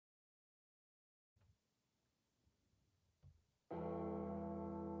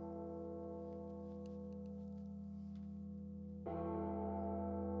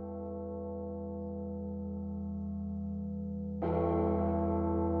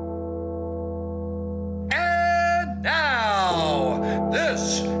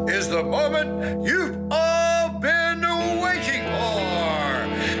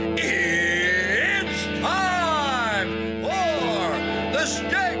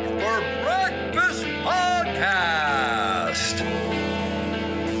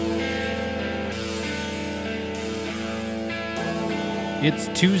It's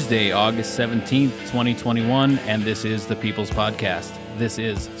Tuesday, August 17th, 2021, and this is the People's Podcast. This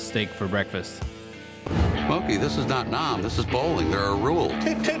is Steak for Breakfast. Smokey, this is not Nam. This is bowling. There are rules.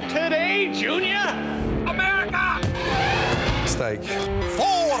 Today, Junior! America! Steak.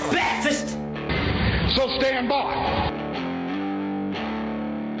 For breakfast! So stand by.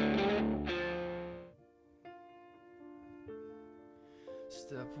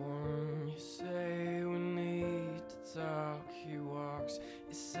 Step one, you say we need to talk. He walks,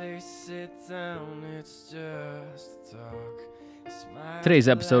 you say sit down, it's just talk. Today's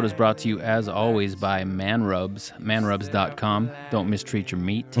episode is brought to you, as always, by Man Rubs, manrubs.com. Don't mistreat your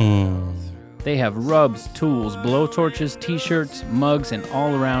meat. They have rubs, tools, blowtorches, t-shirts, mugs, and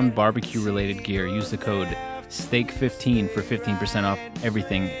all-around barbecue-related gear. Use the code STEAK15 for 15% off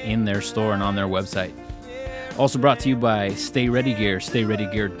everything in their store and on their website. Also brought to you by Stay Ready Gear,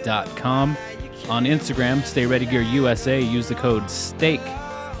 stayreadygear.com. On Instagram, Stay Ready Gear USA, use the code STEAK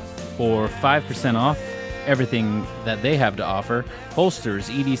for 5% off everything that they have to offer. Holsters,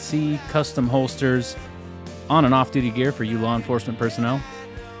 EDC, custom holsters, on and off-duty gear for you law enforcement personnel.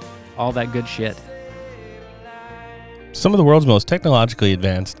 All that good shit. Some of the world's most technologically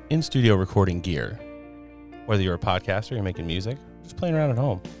advanced in-studio recording gear. Whether you're a podcaster, you're making music, just playing around at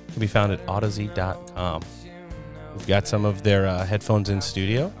home, can be found at Audeze.com. We've got some of their headphones in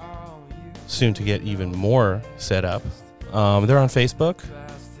studio, soon to get even more set up. They're on Facebook,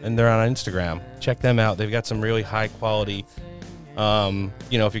 and they're on Instagram. Check them out. They've got some really high quality,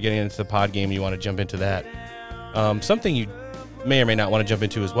 if you're getting into the pod game, you want to jump into that. Something you may or may not want to jump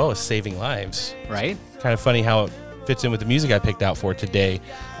into as well is saving lives. Right? Kind of funny how it fits in with the music I picked out for today.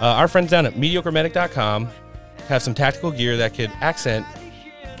 Our friends down at MediocreMedic.com have some tactical gear that could accent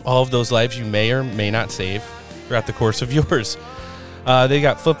all of those lives you may or may not save throughout the course of yours. They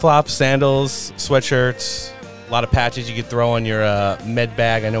got flip-flops, sandals, sweatshirts, a lot of patches you could throw on your med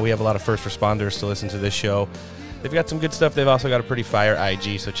bag. I know we have a lot of first responders to listen to this show. They've got some good stuff. They've also got a pretty fire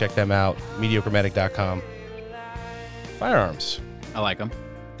IG, so check them out, MediocreMedic.com. Firearms. I like them.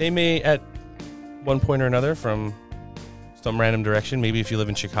 They may, at one point or another, from some random direction, maybe if you live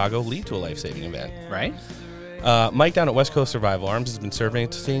in Chicago, lead to a life-saving event. Right? Mike down at West Coast Survival Arms has been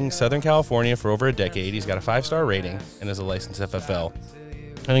servicing Southern California for over a decade. He's got a 5-star rating and is a licensed FFL.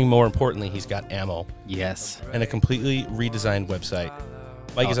 I think more importantly, he's got ammo. Yes. And a completely redesigned website.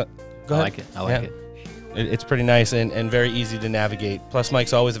 Mike is on. Go ahead. I like it. It's pretty nice and very easy to navigate. Plus,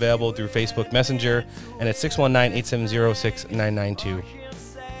 Mike's always available through Facebook Messenger and at 619-870-6992.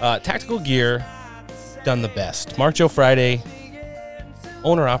 Tactical gear done the best. Mark Joe Friday,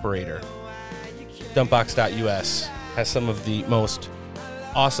 owner-operator, dumpbox.us, has some of the most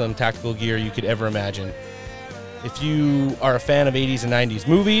awesome tactical gear you could ever imagine. If you are a fan of 80s and 90s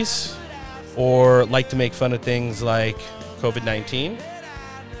movies or like to make fun of things like COVID-19,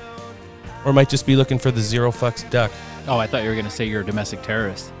 or might just be looking for the zero fucks duck. Oh, I thought you were going to say you're a domestic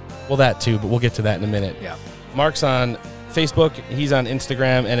terrorist. Well, that too, but we'll get to that in a minute. Yeah. Mark's on Facebook, he's on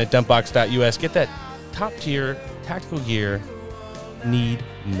Instagram, and at dumpbox.us. Get that top-tier tactical gear need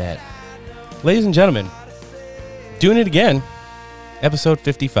met. Ladies and gentlemen, doing it again, episode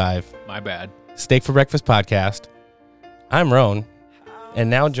 55. My bad. Steak for Breakfast podcast. I'm Roan, and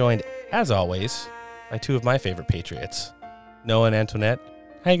now joined, as always, by two of my favorite patriots, Noah and Antoinette.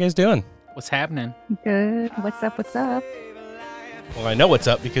 How you guys doing? What's happening? Good. What's up? What's up? Well, I know what's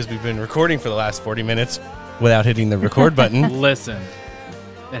up because we've been recording for the last 40 minutes without hitting the record button. Listen,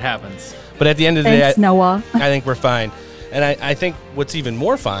 it happens. But at the end of the Thanks, day, Noah. I think we're fine. And I think what's even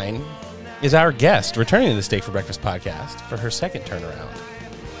more fine is our guest returning to the Steak for Breakfast podcast for her second turnaround.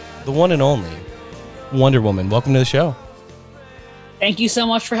 The one and only Wonder Woman. Welcome to the show. Thank you so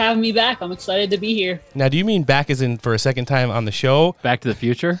much for having me back. I'm excited to be here. Now, do you mean back as in for a second time on the show? Back to the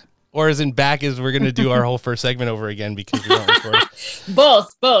Future? Or as in back as we're going to do our whole first segment over again because we don't record it?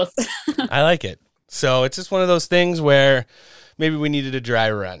 Both. I like it. So it's just one of those things where maybe we needed a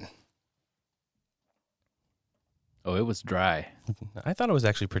dry run. Oh, it was dry. I thought it was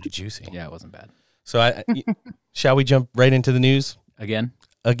actually pretty juicy. Yeah, it wasn't bad. So shall we jump right into the news? Again?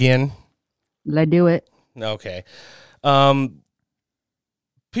 Let's do it. Okay.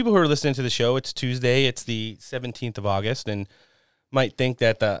 People who are listening to the show, it's Tuesday. It's the 17th of August, and might think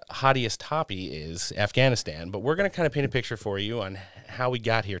that the hottest toppy is Afghanistan, but we're going to kind of paint a picture for you on how we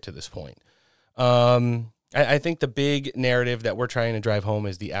got here to this point. I think the big narrative that we're trying to drive home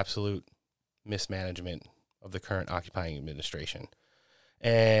is the absolute mismanagement of the current occupying administration.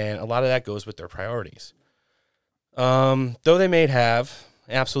 And a lot of that goes with their priorities. Though they may have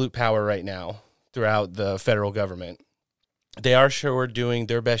absolute power right now throughout the federal government, they are sure doing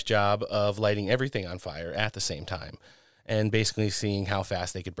their best job of lighting everything on fire at the same time. and basically seeing how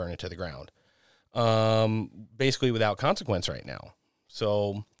fast they could burn it to the ground. Basically without consequence right now.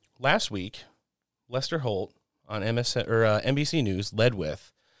 So last week, Lester Holt on NBC News led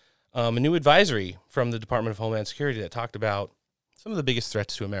with a new advisory from the Department of Homeland Security that talked about some of the biggest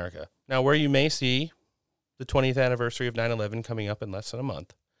threats to America. Now, where you may see the 20th anniversary of 9/11 coming up in less than a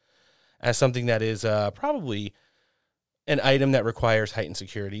month as something that is probably an item that requires heightened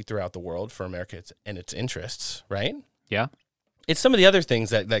security throughout the world for America and its interests, right? Yeah. It's some of the other things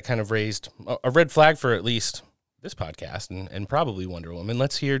that kind of raised a red flag for at least this podcast and probably Wonder Woman.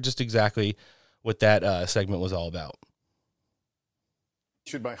 Let's hear just exactly what that segment was all about.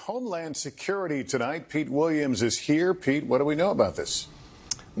 By Homeland Security tonight, Pete Williams is here. Pete, what do we know about this?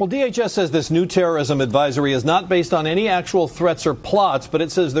 Well, DHS says this new terrorism advisory is not based on any actual threats or plots, but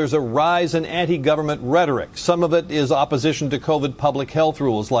it says there's a rise in anti-government rhetoric. Some of it is opposition to COVID public health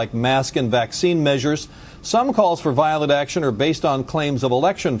rules like mask and vaccine measures. Some calls for violent action are based on claims of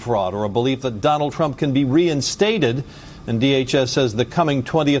election fraud or a belief that Donald Trump can be reinstated. And DHS says the coming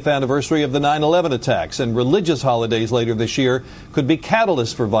 20th anniversary of the 9/11 attacks and religious holidays later this year could be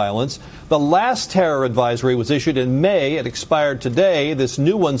catalysts for violence. The last terror advisory was issued in May. It expired today. This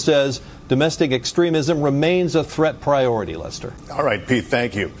new one says domestic extremism remains a threat priority, Lester. All right, Pete,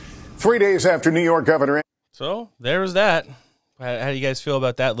 thank you. 3 days after New York Governor... So there was that. How do you guys feel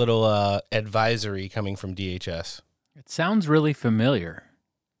about that little advisory coming from DHS? It sounds really familiar.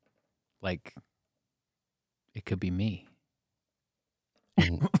 Like, it could be me.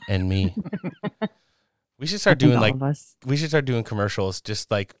 And me. We should start doing commercials,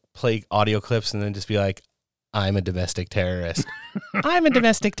 just like play audio clips and then just be like, I'm a domestic terrorist. I'm a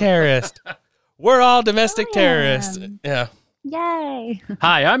domestic terrorist. We're all domestic terrorists. Yeah. Yay.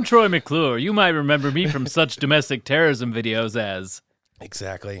 Hi, I'm Troy McClure. You might remember me from such domestic terrorism videos as...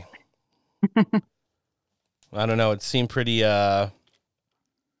 Exactly. I don't know. It seemed pretty, like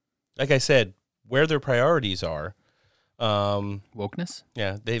I said, where their priorities are. Wokeness?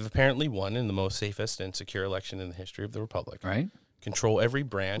 Yeah, they've apparently won in the most safest and secure election in the history of the Republic. Right. Control every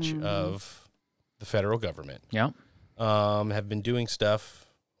branch of the federal government. Yeah. Have been doing stuff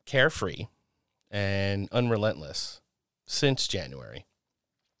carefree and unrelentless since January.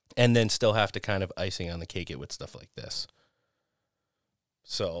 And then still have to kind of icing on the cake it with stuff like this.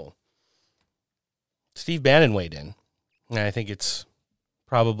 So, Steve Bannon weighed in. And I think it's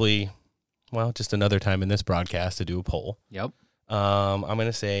probably... Well, just another time in this broadcast to do a poll. Yep. I'm going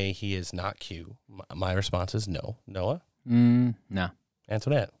to say he is not Q. My response is no. Noah? No.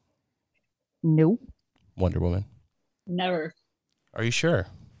 Antoinette? Nope. Wonder Woman? Never. Are you sure?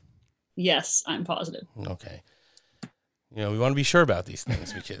 Yes, I'm positive. Okay. You know, we want to be sure about these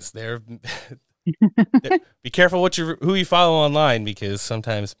things because they're be careful who you follow online, because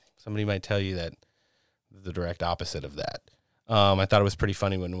sometimes somebody might tell you that the direct opposite of that. I thought it was pretty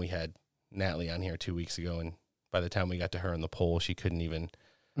funny when we had Natalie on here 2 weeks ago, and by the time we got to her in the poll, she couldn't even.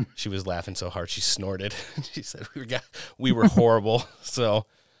 She was laughing so hard she snorted. She said we were horrible. So,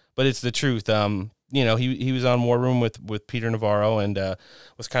 but it's the truth. You know, he was on War Room with Peter Navarro and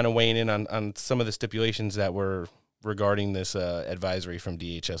was kind of weighing in on some of the stipulations that were regarding this advisory from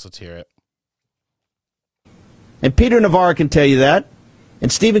DHS. Let's hear it. And Peter Navarro can tell you that.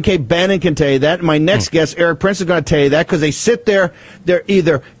 And Stephen K. Bannon can tell you that. And my next guest, Eric Prince, is going to tell you that, because they sit there, they're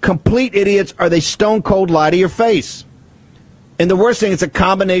either complete idiots or they stone cold lie to your face. And the worst thing, it's a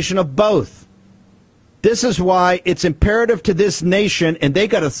combination of both. This is why it's imperative to this nation, and they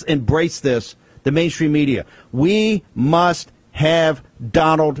got to embrace this, the mainstream media. We must have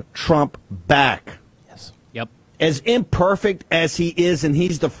Donald Trump back. Yes. Yep. As imperfect as he is, and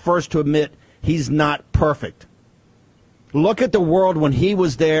he's the first to admit he's not perfect. Look at the world when he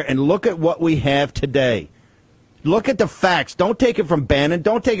was there, and look at what we have today. Look at the facts. Don't take it from Bannon.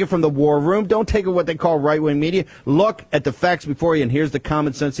 Don't take it from the War Room. Don't take it what they call right-wing media. Look at the facts before you, and here's the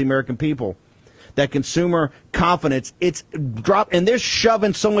common sense of the American people. That consumer confidence, it's dropped, and they're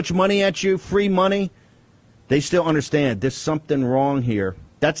shoving so much money at you, free money. They still understand there's something wrong here.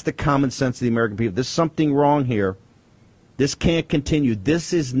 That's the common sense of the American people. There's something wrong here. This can't continue.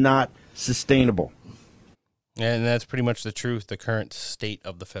 This is not sustainable. And that's pretty much the truth. The current state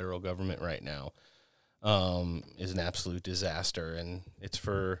of the federal government right now is an absolute disaster. And it's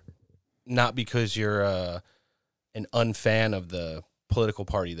for not because you're an unfan of the political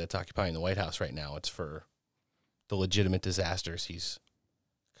party that's occupying the White House right now. It's for the legitimate disasters he's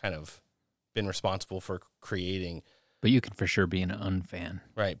kind of been responsible for creating. But you can for sure be an unfan.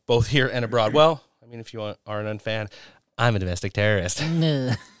 Right. Both here and abroad. Well, I mean, if you are an unfan, I'm a domestic terrorist.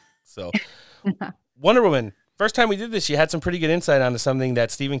 So Wonder Woman. first time we did this, you had some pretty good insight onto something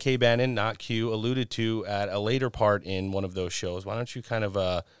that Stephen K. Bannon, not Q, alluded to at a later part in one of those shows. Why don't you kind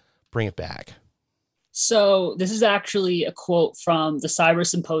of bring it back? So this is actually a quote from the Cyber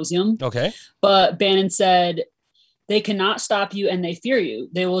Symposium. Okay. But Bannon said, "They cannot stop you and they fear you.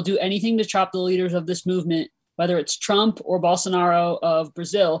 They will do anything to chop the leaders of this movement, whether it's Trump or Bolsonaro of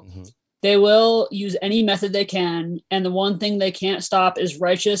Brazil. Mm-hmm. They will use any method they can. And the one thing they can't stop is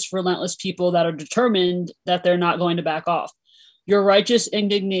righteous, relentless people that are determined that they're not going to back off. Your righteous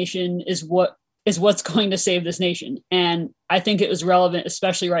indignation is what's going to save this nation." And I think it was relevant,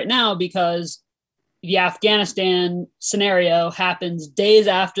 especially right now, because the Afghanistan scenario happens days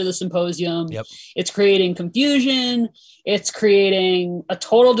after the symposium. Yep. It's creating confusion. It's creating a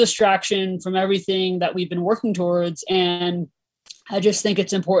total distraction from everything that we've been working towards. And I just think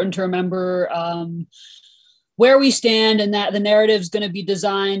it's important to remember where we stand, and that the narrative is going to be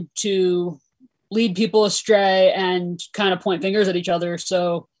designed to lead people astray and kind of point fingers at each other.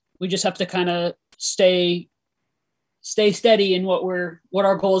 So we just have to kind of stay steady in what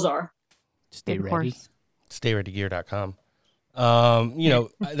our goals are. Stay ready. StayReadyGear.com.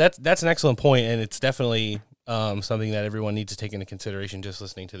 That's an excellent point, and it's definitely something that everyone needs to take into consideration just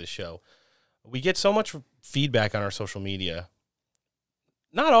listening to the show. We get so much feedback on our social media,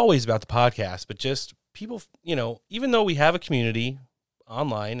 not always about the podcast, but just people, even though we have a community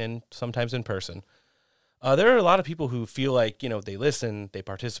online and sometimes in person, there are a lot of people who feel like, they listen, they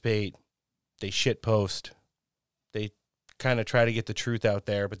participate, they shit post, they kind of try to get the truth out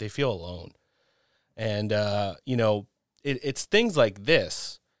there, but they feel alone. And, it's things like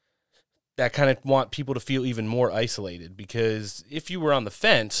this that kind of want people to feel even more isolated, because if you were on the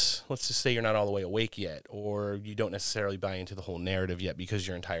fence, let's just say you're not all the way awake yet, or you don't necessarily buy into the whole narrative yet because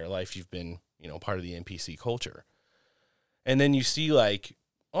your entire life you've been, part of the NPC culture. And then you see like,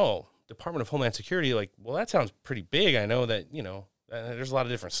 oh, Department of Homeland Security, like, well, that sounds pretty big. I know that, there's a lot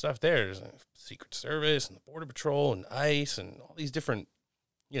of different stuff there. There's Secret Service and the Border Patrol and ICE and all these different,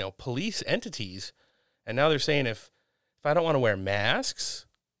 police entities. And now they're saying if I don't want to wear masks,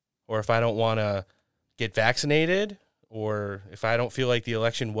 or if I don't want to get vaccinated, or if I don't feel like the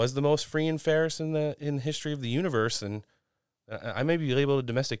election was the most free and fairest in the history of the universe, then I may be labeled a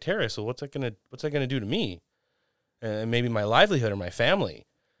domestic terrorist. So what's that gonna do to me, and maybe my livelihood or my family?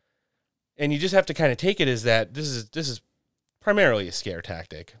 And you just have to kind of take it as that this is primarily a scare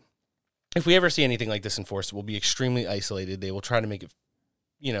tactic. If we ever see anything like this enforced, we'll be extremely isolated. They will try to make it,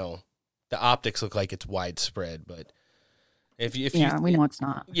 the optics look like it's widespread, but we know it's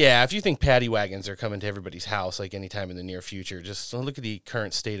not. Yeah, if you think paddy wagons are coming to everybody's house like anytime in the near future, just look at the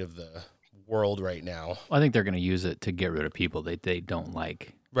current state of the world right now. I think they're going to use it to get rid of people they don't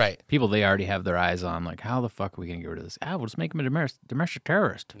like. Right. People they already have their eyes on, like, how the fuck are we going to get rid of this? We'll just make him a domestic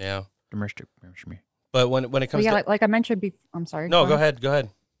terrorist. Yeah. Domestic. But when it comes to... like I mentioned before, I'm sorry. No, go ahead.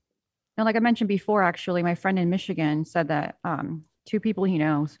 No, like I mentioned before, actually, my friend in Michigan said that 2 people he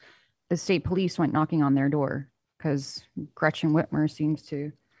knows, the state police went knocking on their door because Gretchen Whitmer seems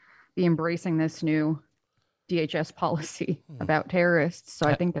to be embracing this new DHS policy about terrorists. So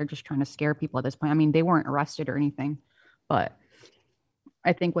I think they're just trying to scare people at this point. I mean, they weren't arrested or anything, but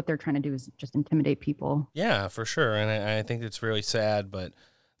I think what they're trying to do is just intimidate people. Yeah, for sure. And I think it's really sad, but...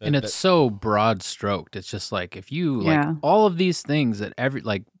 And it's so broad stroked. It's just like, if you, like, all of these things that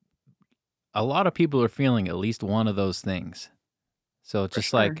a lot of people are feeling at least one of those things. So it's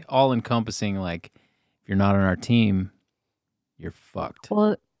just like all encompassing, like, if you're not on our team, you're fucked.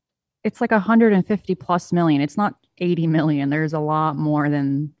 Well, it's like 150 plus million. It's not 80 million. There's a lot more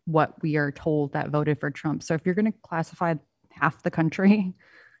than what we are told that voted for Trump. So if you're going to classify half the country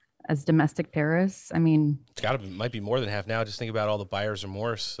as domestic terrorists, I mean, might be more than half now. Just think about all the buyer's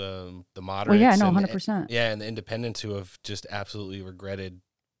remorse, the moderates. Well, yeah, no, 100%. And the independents who have just absolutely regretted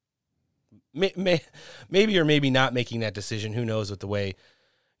maybe or maybe not making that decision. Who knows with the way,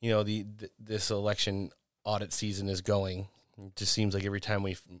 this election audit season is going. It just seems like every time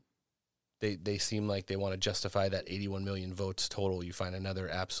they seem like they want to justify that 81 million votes total, you find another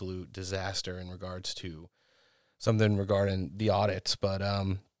absolute disaster in regards to something regarding the audits. But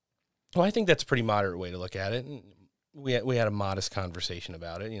I think that's a pretty moderate way to look at it. And we had a modest conversation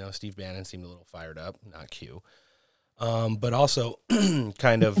about it. Steve Bannon seemed a little fired up, not Q. But also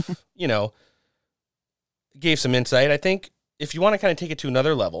kind of, gave some insight. I think if you want to kind of take it to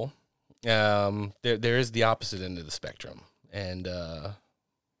another level, there is the opposite end of the spectrum. And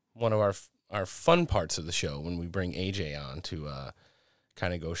one of our fun parts of the show, when we bring AJ on to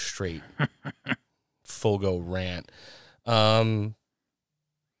kind of go straight, full go rant,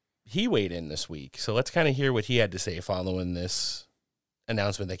 he weighed in this week. So let's kind of hear what he had to say following this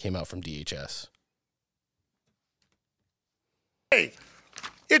announcement that came out from DHS. Hey,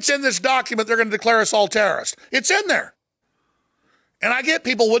 it's in this document. They're going to declare us all terrorists. It's in there. And I get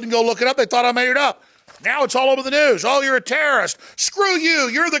people wouldn't go look it up. They thought I made it up. Now it's all over the news. Oh, you're a terrorist. Screw you.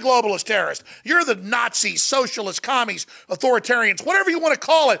 You're the globalist terrorist. You're the Nazis, socialists, commies, authoritarians, whatever you want to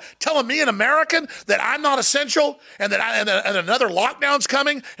call it, telling me, an American, that I'm not essential and that and another lockdown's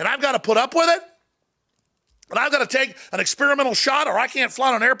coming and I've got to put up with it? And I've got to take an experimental shot, or I can't fly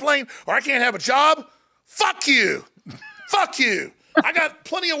on an airplane, or I can't have a job? Fuck you. Fuck you. I got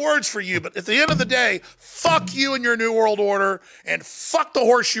plenty of words for you, but at the end of the day, fuck you and your New World Order, and fuck the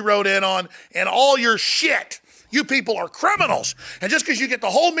horse you rode in on, and all your shit. You people are criminals. And just because you get the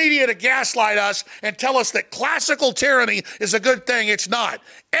whole media to gaslight us and tell us that classical tyranny is a good thing, it's not.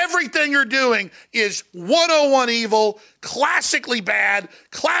 Everything you're doing is 101 evil, classically bad,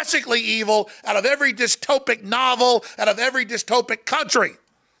 classically evil, out of every dystopic novel, out of every dystopic country.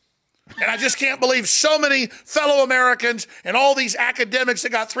 And I just can't believe so many fellow Americans and all these academics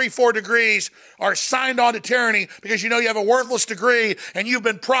that got 3-4 degrees are signed on to tyranny because you know you have a worthless degree and you've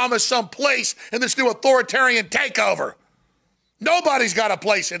been promised some place in this new authoritarian takeover. Nobody's got a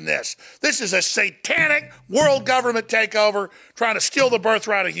place in this. This is a satanic world government takeover trying to steal the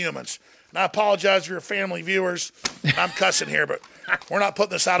birthright of humans. And I apologize to your family viewers. I'm cussing here, but we're not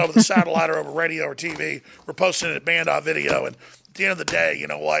putting this out over the satellite or over radio or TV. We're posting it at Band.video. And at the end of the day, you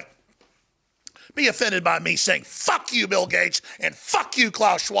know what? Be offended by me saying, fuck you, Bill Gates, and fuck you,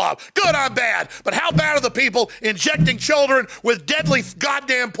 Klaus Schwab. Good, I'm bad. But how bad are the people injecting children with deadly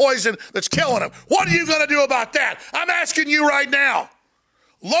goddamn poison that's killing them? What are you going to do about that? I'm asking you right now.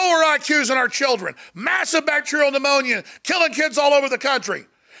 Lower IQs in our children, massive bacterial pneumonia, killing kids all over the country.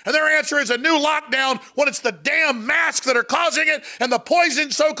 And their answer is a new lockdown when it's the damn masks that are causing it and the poison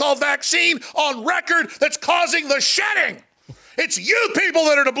so-called vaccine on record that's causing the shedding. It's you people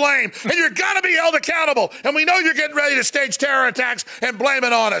that are to blame, and you're going to be held accountable. And we know you're getting ready to stage terror attacks and blame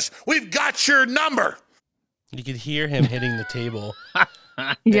it on us. We've got your number. You could hear him hitting the table.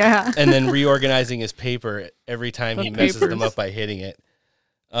 Yeah. And then reorganizing his paper every time he messes them up by hitting it.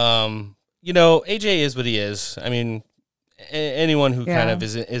 You know, AJ is what he is. I mean, anyone who kind of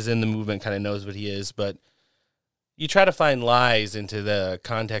is in the movement kind of knows what he is, but you try to find lies into the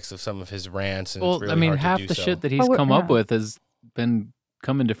context of some of his rants, and it's really hard half to do the so. shit that he's come up with has been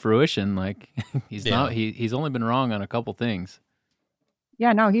coming to fruition. Like he's only been wrong on a couple things.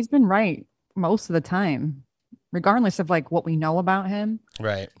 Yeah, no, he's been right most of the time, regardless of like what we know about him.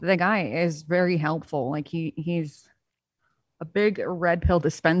 Right. The guy is very helpful. Like he's a big red pill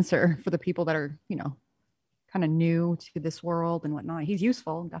dispenser for the people that are, you know, kind of new to this world and whatnot. He's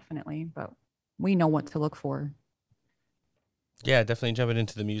useful, definitely, but we know what to look for. Yeah, definitely jumping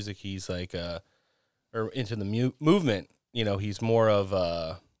into the music. He's like, or into the movement. You know, he's more of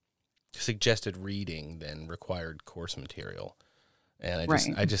a suggested reading than required course material. And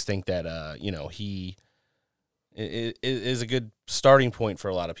I just think that, you know, he is a good starting point for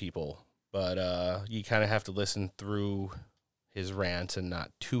a lot of people. But you kind of have to listen through his rants and not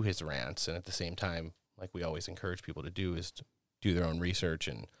to his rants. And at the same time, like we always encourage people to do, is to do their own research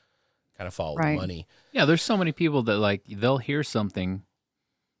and kind of follow the money. Yeah, there's so many people that like they'll hear something,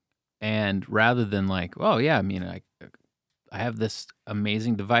 and rather than like, oh yeah, I mean, I have this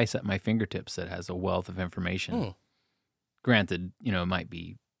amazing device at my fingertips that has a wealth of information. Granted, you know, it might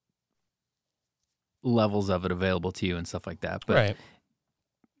be levels of it available to you and stuff like that, but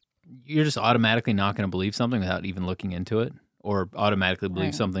you're just automatically not going to believe something without even looking into it, or automatically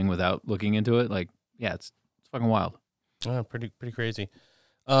believe something without looking into it. Like, yeah, it's fucking wild. Oh, pretty crazy.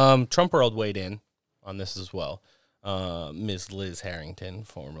 Trump World weighed in on this as well. Ms. Liz Harrington,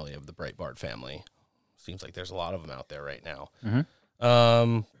 formerly of the Breitbart family. Seems like there's a lot of them out there right now.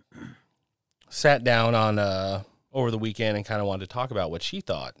 Sat down on over the weekend and kind of wanted to talk about what she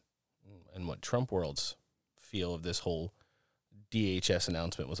thought and what Trump World's feel of this whole DHS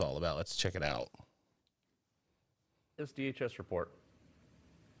announcement was all about. Let's check it out. This DHS report.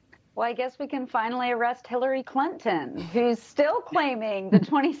 Well, I guess we can finally arrest Hillary Clinton, who's still claiming the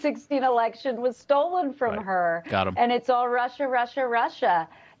 2016 election was stolen from her. Got him. And it's all Russia, Russia, Russia.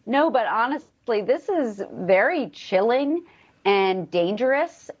 No, but honestly, this is very chilling and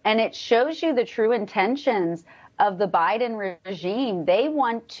dangerous, and it shows you the true intentions of the Biden regime. They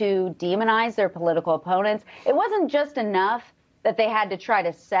want to demonize their political opponents. It wasn't just enough that they had to try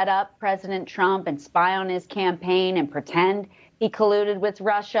to set up President Trump and spy on his campaign and pretend he colluded with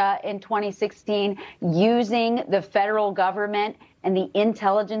Russia in 2016, using the federal government and the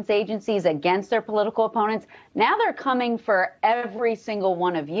intelligence agencies against their political opponents. Now they're coming for every single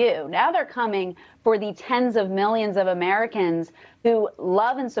one of you. Now they're coming for the tens of millions of Americans who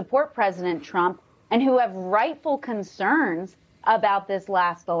love and support President Trump and who have rightful concerns about this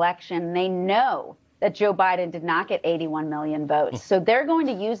last election. They know that Joe Biden did not get 81 million votes. So they're going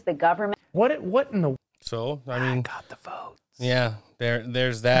to use the government. What in the... So, I mean... got the votes. Yeah,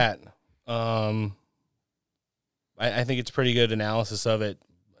 there's that. I think it's pretty good analysis of it,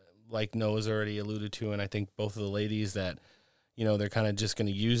 like Noah's already alluded to, and I think both of the ladies that, you know, they're kind of just going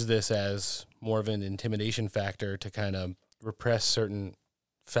to use this as more of an intimidation factor to kind of repress certain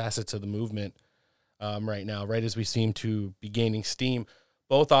facets of the movement right now, right as we seem to be gaining steam,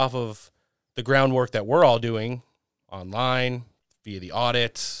 both off of the groundwork that we're all doing online, via the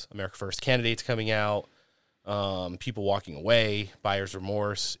audits, America First candidates coming out, people walking away, buyer's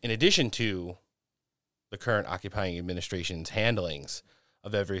remorse, in addition to the current occupying administration's handlings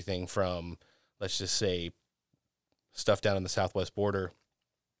of everything from, let's just say, stuff down on the southwest border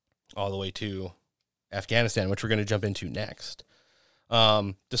all the way to Afghanistan, which we're going to jump into next.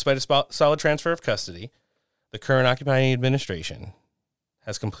 Despite a solid transfer of custody, the current occupying administration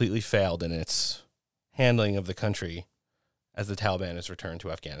has completely failed in its handling of the country as the Taliban has returned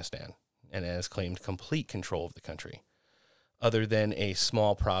to Afghanistan and has claimed complete control of the country, other than a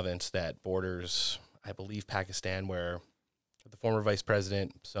small province that borders, I believe, Pakistan, where the former vice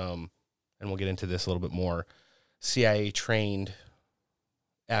president, and we'll get into this a little bit more, CIA-trained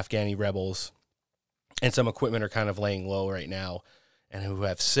Afghani rebels and some equipment are kind of laying low right now, and who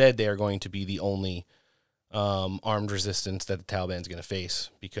have said they are going to be the only armed resistance that the Taliban is going to face,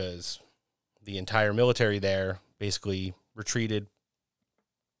 because the entire military there basically retreated,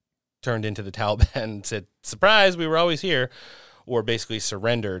 turned into the Taliban and said, surprise, we were always here, or basically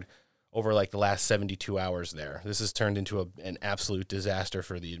surrendered over like the last 72 hours there. This has turned into an absolute disaster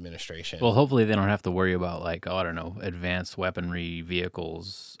for the administration. Well, hopefully they don't have to worry about, like, I don't know, advanced weaponry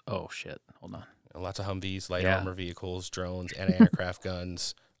vehicles. Oh, shit. Hold on. Lots of Humvees, light armor vehicles, drones, anti-aircraft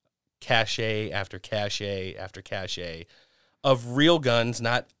guns, cache after cache after cache of real guns,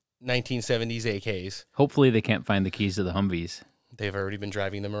 not 1970s AKs. Hopefully they can't find the keys to the Humvees. They've already been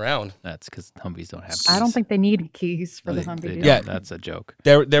driving them around. That's because Humvees don't have keys. I don't think they need keys for the Humvee. Yeah, that's a joke.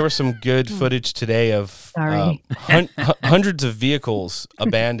 There was some good footage today of hundreds of vehicles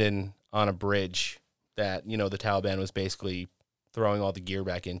abandoned on a bridge that, you know, the Taliban was basically throwing all the gear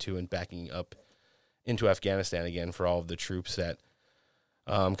back into and backing up into Afghanistan again for all of the troops that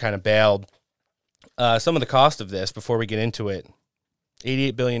kind of bailed. Some of the cost of this, before we get into it,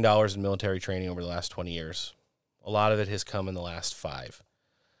 $88 billion in military training over the last 20 years. A lot of it has come in the last 5.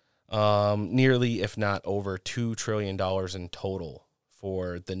 Nearly, if not over, $2 trillion in total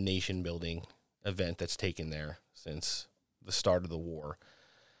for the nation-building event that's taken there since the start of the war.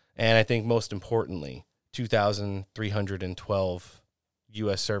 And I think most importantly, 2,312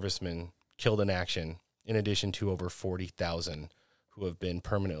 U.S. servicemen killed in action, in addition to over 40,000 who have been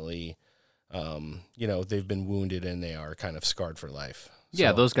permanently, they've been wounded and they are kind of scarred for life.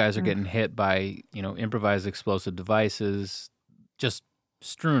 Yeah, those guys are getting hit by, improvised explosive devices, just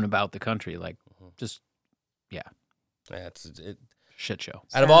strewn about the country, It's shit show.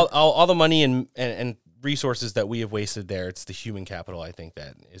 Out of all the money and resources that we have wasted there, it's the human capital, I think,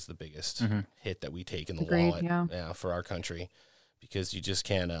 that is the biggest hit that we take in the wallet for our country, because you just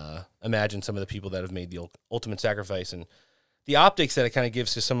can't imagine some of the people that have made the ultimate sacrifice and the optics that it kind of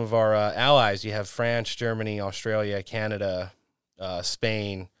gives to some of our allies. You have France, Germany, Australia, Canada,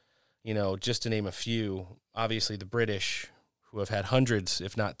 Spain, just to name a few. Obviously, the British, who have had hundreds,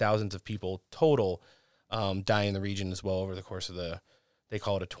 if not thousands of people total die in the region as well over the course of they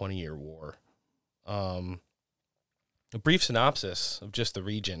call it a 20-year war. A brief synopsis of just the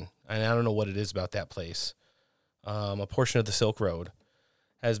region, and I don't know what it is about that place. A portion of the Silk Road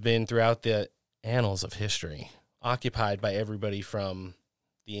has been, throughout the annals of history, occupied by everybody from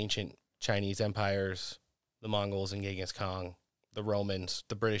the ancient Chinese empires, the Mongols and Genghis Khan, the Romans,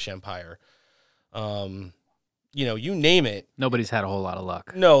 the British Empire. You name it. Nobody's had a whole lot of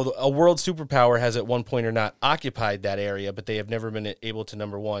luck. No, a world superpower has at one point or not occupied that area, but they have never been able to,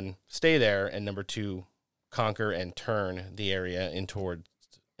 number one, stay there, and number two, conquer and turn the area in toward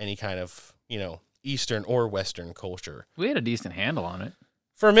any kind of, Eastern or Western culture. We had a decent handle on it.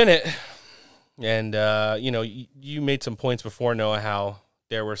 For a minute. And, you made some points before, Noah, how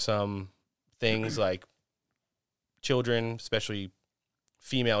there were some things like children, especially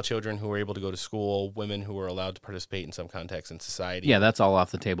female children, who were able to go to school, women who were allowed to participate in some contexts in society. Yeah, that's all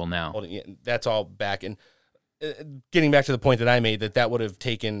off the table now. That's all back. And getting back to the point that I made, that would have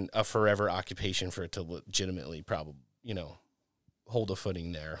taken a forever occupation for it to legitimately hold a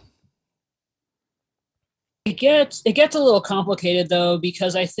footing there. It gets a little complicated, though,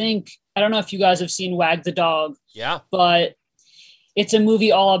 because I don't know if you guys have seen Wag the Dog. Yeah. But it's a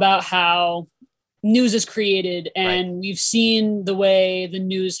movie all about how news is created, and we've seen the way the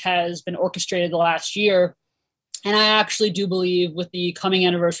news has been orchestrated the last year. And I actually do believe with the coming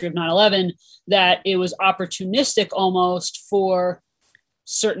anniversary of 9/11 that it was opportunistic almost for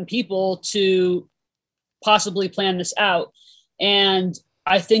certain people to possibly plan this out. And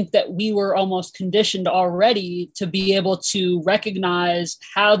I think that we were almost conditioned already to be able to recognize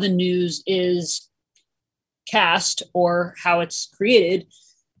how the news is cast or how it's created,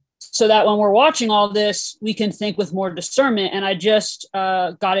 so that when we're watching all this, we can think with more discernment. And I just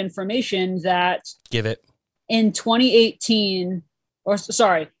got information that in 2018,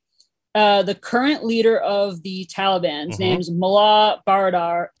 the current leader of the Taliban, his name's Mullah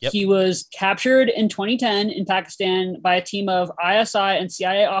Baradar. Yep. He was captured in 2010 in Pakistan by a team of ISI and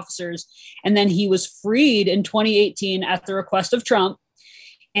CIA officers. And then he was freed in 2018 at the request of Trump.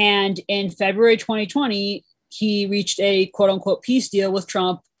 And in February 2020, he reached a quote unquote peace deal with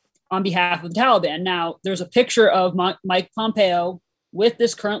Trump on behalf of the Taliban. Now, there's a picture of Mike Pompeo with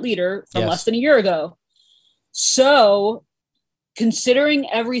this current leader from less than a year ago. So, considering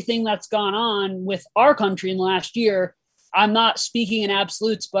everything that's gone on with our country in the last year, I'm not speaking in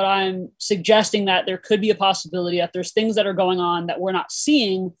absolutes, but I'm suggesting that there could be a possibility that there's things that are going on that we're not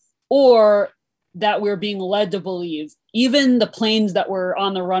seeing or that we're being led to believe. Even the planes that were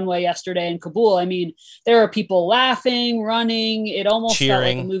on the runway yesterday in Kabul, I mean, there are people laughing, running. It almost felt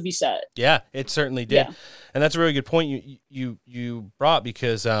like a movie set. Yeah, it certainly did. Yeah. And that's a really good point you brought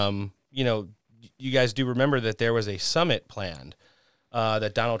because, you guys do remember that there was a summit planned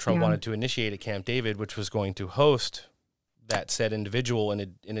that Donald Trump wanted to initiate at Camp David, which was going to host that said individual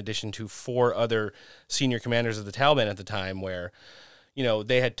in addition to 4 other senior commanders of the Taliban at the time, where,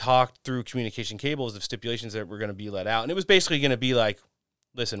 they had talked through communication cables of stipulations that were going to be let out. And it was basically going to be like,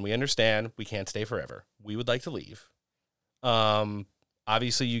 listen, we understand we can't stay forever. We would like to leave.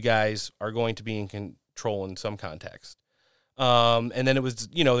 Obviously, you guys are going to be in control in some context. And then it was,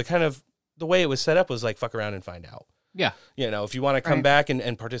 the way it was set up was like, fuck around and find out. Yeah. If you want to come back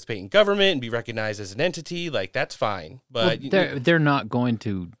and participate in government and be recognized as an entity, like, that's fine. But they're not going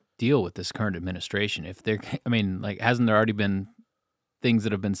to deal with this current administration. If they're, hasn't there already been things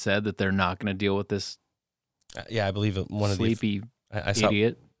that have been said that they're not going to deal with this? I believe one of the sleepy I saw,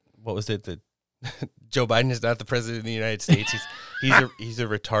 idiot. What was it that Joe Biden is not the president of the United States? He's a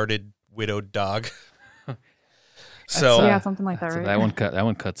retarded widowed dog. So yeah, something like that, right? That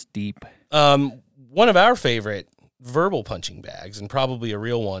one cuts deep. One of our favorite verbal punching bags, and probably a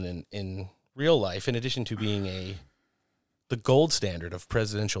real one in real life, in addition to being the gold standard of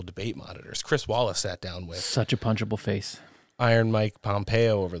presidential debate monitors, Chris Wallace sat down with such a punchable face, Iron Mike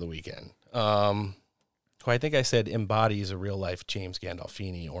Pompeo over the weekend, who I think I said embodies a real life James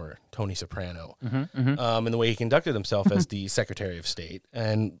Gandolfini or Tony Soprano, in the way he conducted himself as the Secretary of State,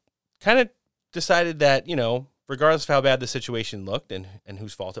 and kind of decided that, regardless of how bad the situation looked and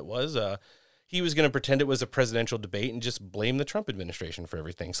whose fault it was, he was going to pretend it was a presidential debate and just blame the Trump administration for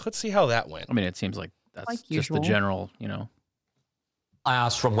everything. So let's see how that went. It seems like that's just the general,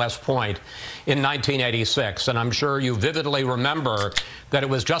 Class from West Point in 1986, and I'm sure you vividly remember that it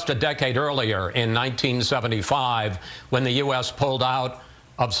was just a decade earlier in 1975 when the U.S. pulled out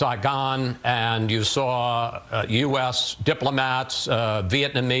of Saigon, and you saw U.S. diplomats,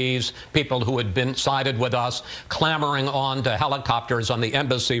 Vietnamese, people who had been sided with us, clamoring on to helicopters on the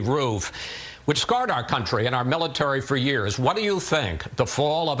embassy roof, which scarred our country and our military for years. What do you think the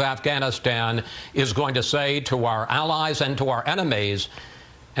fall of Afghanistan is going to say to our allies and to our enemies?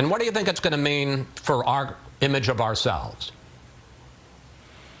 And what do you think it's going to mean for our image of ourselves?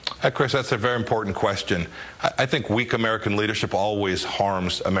 Chris, that's a very important question. I think weak American leadership always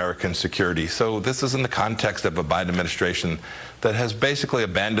harms American security. So this is in the context of a Biden administration that has basically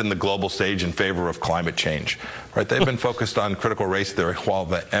abandoned the global stage in favor of climate change. Right? They've been focused on critical race theory while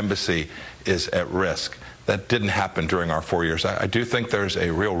the embassy is at risk. That didn't happen during our 4 years. I do think there's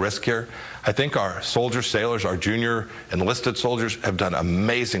a real risk here. I think our soldiers, sailors, our junior enlisted soldiers have done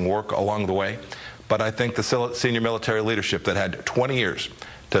amazing work along the way. But I think the senior military leadership that had 20 years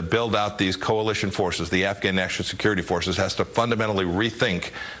to build out these coalition forces, the Afghan National Security Forces, has to fundamentally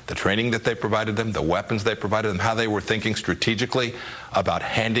rethink the training that they provided them, the weapons they provided them, how they were thinking strategically about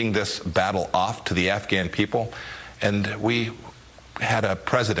handing this battle off to the Afghan people. And we had a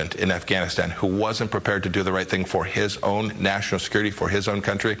president in Afghanistan who wasn't prepared to do the right thing for his own national security, for his own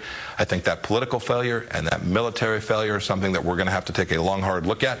country. I think that political failure and that military failure is something that we're going to have to take a long, hard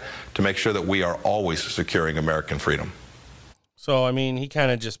look at to make sure that we are always securing American freedom. So, he kind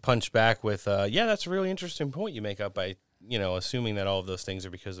of just punched back with, that's a really interesting point you make up by, assuming that all of those things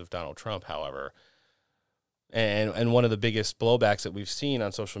are because of Donald Trump. However, And one of the biggest blowbacks that we've seen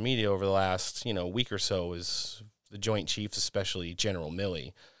on social media over the last, week or so is the Joint Chiefs, especially General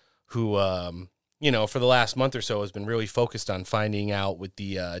Milley, who, for the last month or so has been really focused on finding out what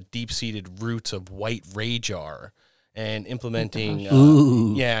the deep-seated roots of white rage are and implementing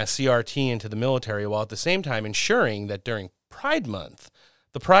CRT into the military, while at the same time ensuring that during Pride Month,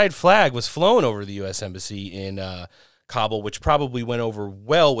 the Pride flag was flown over the U.S. Embassy in Kabul, which probably went over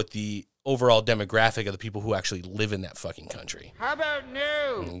well with the overall demographic of the people who actually live in that fucking country. How about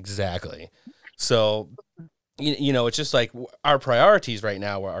new? Exactly. So, it's just like our priorities right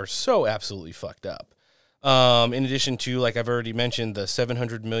now are so absolutely fucked up. In addition to, like I've already mentioned, the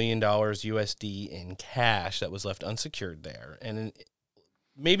 $700 million USD in cash that was left unsecured there. And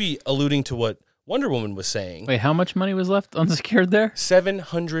maybe alluding to what Wonder Woman was saying. Wait, how much money was left unsecured there?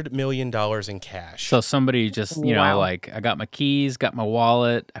 $700 million in cash. So somebody just, I got my keys, got my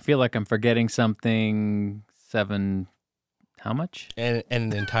wallet. I feel like I'm forgetting something. How much? And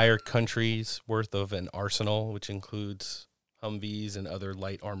an entire country's worth of an arsenal, which includes Humvees and other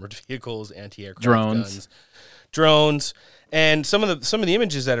light armored vehicles, anti-aircraft drones. And some of the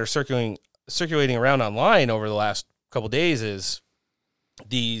images that are circulating around online over the last couple of days is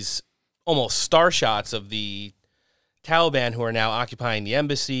these almost star shots of the Taliban who are now occupying the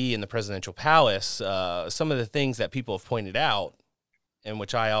embassy and the presidential palace. Some of the things that people have pointed out, and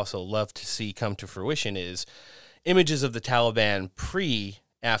which I also love to see come to fruition, is images of the Taliban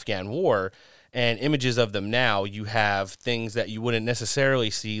pre-Afghan war and images of them now. You have things that you wouldn't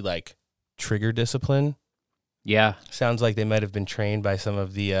necessarily see, like trigger discipline. Yeah. Sounds like they might have been trained by some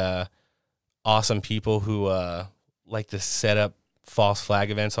of the awesome people who like to set up false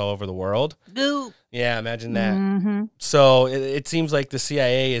flag events all over the world. Yeah, imagine that. Mm-hmm. So it seems like the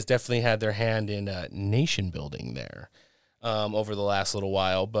CIA has definitely had their hand in nation building there over the last little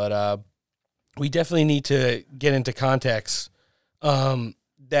while. But we definitely need to get into context.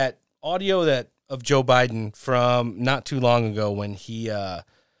 That audio of Joe Biden from not too long ago when he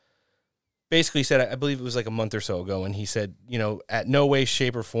basically said, I believe it was like a month or so ago, and he said, at no way,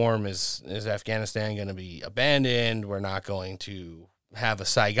 shape, or form is Afghanistan going to be abandoned. We're not going to have a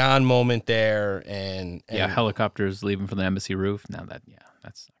Saigon moment there. And helicopters leaving from the embassy roof. Now that's not going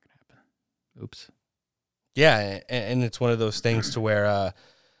to happen. Oops. Yeah, and it's one of those things to where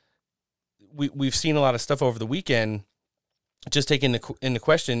we've seen a lot of stuff over the weekend. Just taking into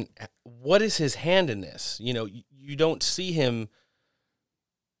question, what is his hand in this? You don't see him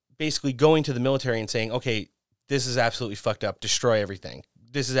basically going to the military and saying, okay, this is absolutely fucked up, destroy everything.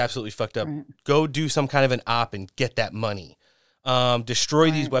 This is absolutely fucked up. Right. Go do some kind of an op and get that money. Destroy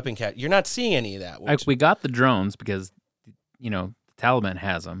these weapon You're not seeing any of that. We got the drones because, the Taliban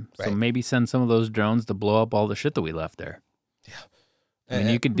has them. So maybe send some of those drones to blow up all the shit that we left there. Yeah. I mean,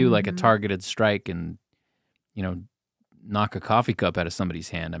 you could do like a targeted strike and, knock a coffee cup out of somebody's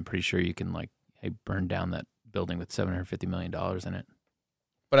hand. I'm pretty sure you can burn down that building with $750 million in it.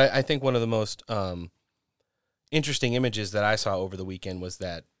 But I think one of the most interesting images that I saw over the weekend was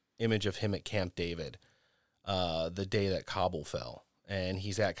that image of him at Camp David, the day that Kabul fell. And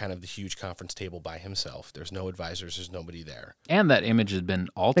he's at kind of the huge conference table by himself. There's no advisors. There's nobody there. And that image has been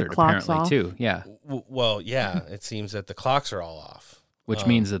altered apparently off. Too. Yeah. Well, yeah. It seems that the clocks are all off. Which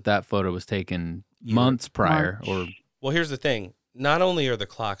means that photo was taken months prior. Well, here's the thing. Not only are the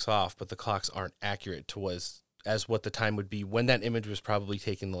clocks off, but the clocks aren't accurate as what the time would be when that image was probably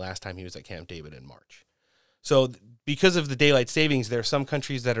taken the last time he was at Camp David in March. So because of the daylight savings, there are some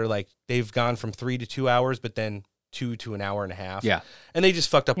countries that are they've gone from 3 to 2 hours, but then 2 to an hour and a half. Yeah. And they just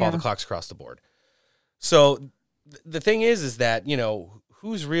fucked up all the clocks across the board. So the thing is that,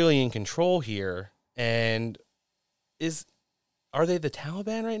 who's really in control here? And are they the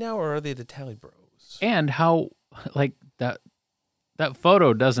Taliban right now or are they the Talibros? And how that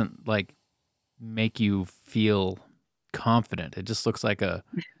photo doesn't make you feel confident. It just looks like an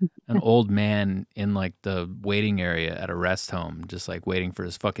old man in the waiting area at a rest home, just waiting for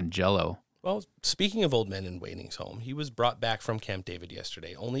his fucking Jell-O. Well, speaking of old men in waiting's home, he was brought back from Camp David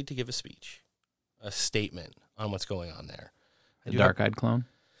yesterday only to give a speech, a statement on what's going on there. The dark-eyed clone?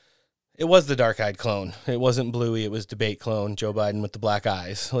 It was the dark-eyed clone. It wasn't Bluey. It was debate clone, Joe Biden with the black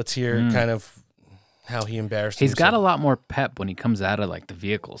eyes. Let's hear kind of how he embarrassed himself. He's got a lot more pep when he comes out of the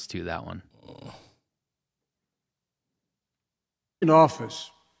vehicles too, that one. In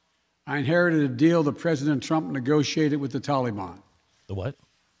office, I inherited a deal that President Trump negotiated with the Taliban. The what?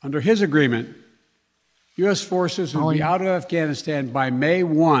 Under his agreement, U.S. forces will be out of Afghanistan by May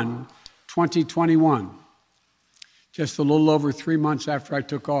 1, 2021, just a little over 3 months after I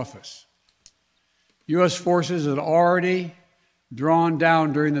took office. U.S. forces had already drawn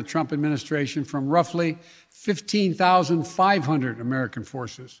down during the Trump administration from roughly 15,500 American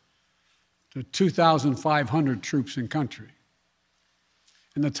forces to 2,500 troops in country.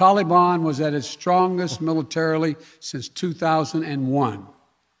 And the Taliban was at its strongest militarily since 2001.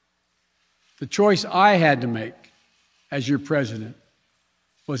 The choice I had to make as your president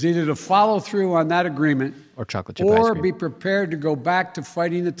was either to follow through on that agreement or chocolate chip ice or cream. be prepared to go back to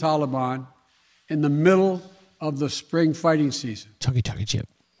fighting the Taliban in the middle of the spring fighting season. Chocolate chip.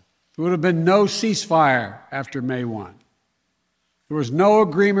 There would have been no ceasefire after May 1. There was no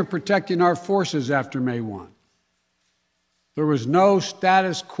agreement protecting our forces after May 1. There was no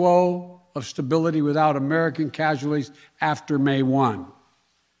status quo of stability without American casualties after May 1.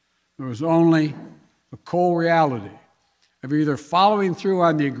 There was only the cold reality of either following through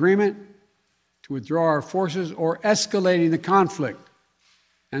on the agreement to withdraw our forces or escalating the conflict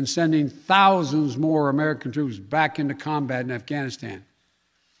and sending thousands more American troops back into combat in Afghanistan,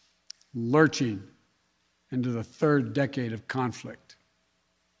 lurching into the third decade of conflict.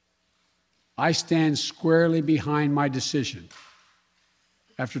 I stand squarely behind my decision.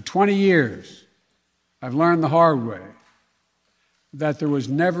 After 20 years, I've learned the hard way that there was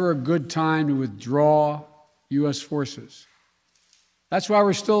never a good time to withdraw U.S. forces. That's why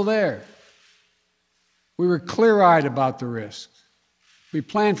we're still there. We were clear-eyed about the risks. We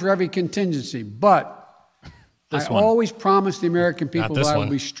planned for every contingency, but I always promised the American people that I would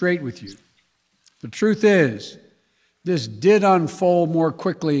be straight with you. The truth is, this did unfold more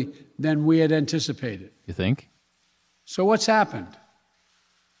quickly than we had anticipated. You think? So what's happened?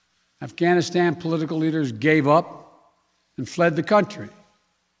 Afghanistan political leaders gave up and fled the country.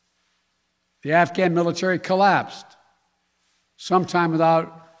 The Afghan military collapsed, sometime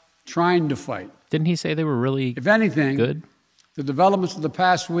without trying to fight. Didn't he say they were really If anything, good? The developments of the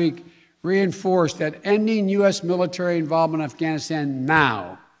past week reinforced that ending U.S. military involvement in Afghanistan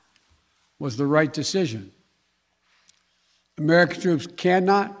now was the right decision. American troops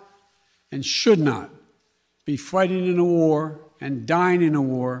cannot and should not be fighting in a war and dying in a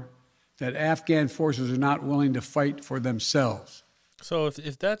war that Afghan forces are not willing to fight for themselves. So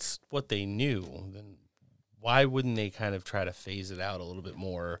if that's what they knew, then why wouldn't they kind of try to phase it out a little bit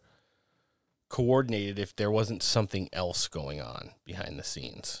more coordinated if there wasn't something else going on behind the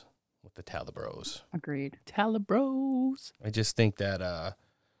scenes with the Talibros? Agreed. Talibros. I just think that,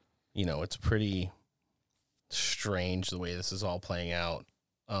 it's pretty strange the way this is all playing out.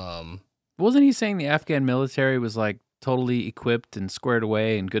 Wasn't he saying the Afghan military was like totally equipped and squared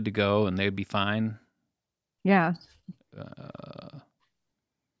away and good to go and they'd be fine? Yeah.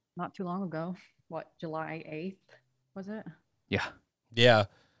 Not too long ago. What, July 8th, was it? Yeah. Yeah.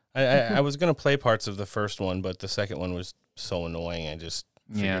 I was going to play parts of the first one, but the second one was so annoying, I just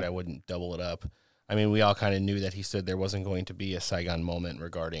figured I wouldn't double it up. I mean, we all kind of knew that he said there wasn't going to be a Saigon moment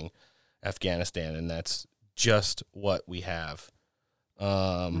regarding Afghanistan, and that's just what we have.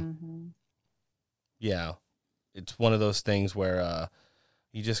 Yeah, it's one of those things where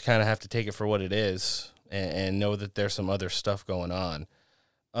you just kind of have to take it for what it is and know that there's some other stuff going on.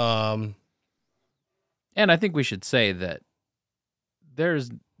 And I think we should say that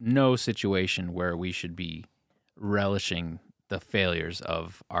there's no situation where we should be relishing the failures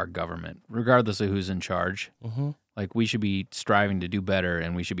of our government, regardless of who's in charge. Mm-hmm. Like, we should be striving to do better,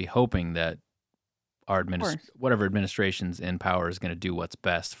 and we should be hoping that our whatever administration's in power is going to do what's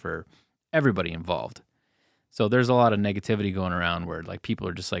best for everybody involved. So there's a lot of negativity going around where like people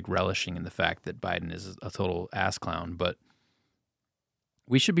are just like relishing in the fact that Biden is a total ass clown, but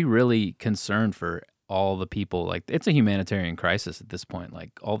we should be really concerned for all the people. Like, it's a humanitarian crisis at this point.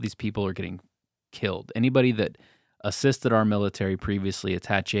 Like, all these people are getting killed. Anybody that assisted our military previously,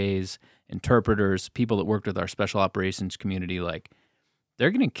 attachés, interpreters, people that worked with our special operations community, like, they're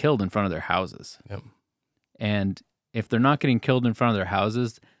getting killed in front of their houses. Yep. And if they're not getting killed in front of their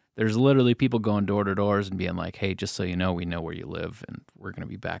houses, there's literally people going door to doors and being like, hey, just so you know, we know where you live and we're going to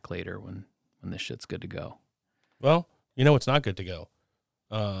be back later when this shit's good to go. Well, it's not good to go.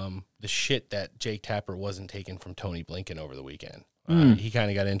 The shit that Jake Tapper wasn't taking from Tony Blinken over the weekend. He kind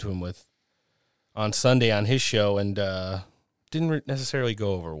of got into him on Sunday on his show and didn't necessarily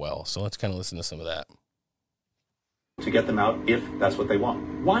go over well. So let's kind of listen to some of that. To get them out if that's what they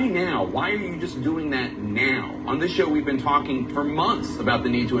want. Why now? Why are you just doing that now? On this show, we've been talking for months about the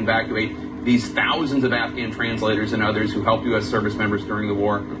need to evacuate these thousands of Afghan translators and others who helped U.S. service members during the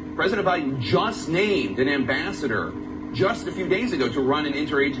war. President Biden just named an ambassador just a few days ago to run an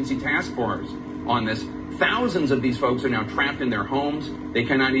interagency task force on this. Thousands of these folks are now trapped in their homes. They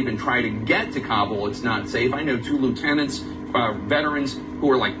cannot even try to get to Kabul. It's not safe. I know 2 lieutenants veterans who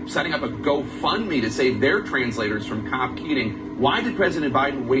are like setting up a GoFundMe to save their translators from Cop Keating. Why did President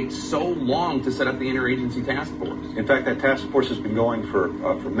Biden wait so long to set up the interagency task force? In fact, that task force has been going for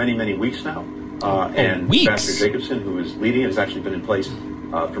many, many weeks now. And weeks. Ambassador Jacobson, who is leading it, has actually been in place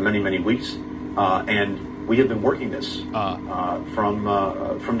for many, many weeks. And we have been working this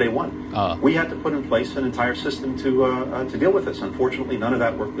from day one. We had to put in place an entire system to deal with this. Unfortunately, none of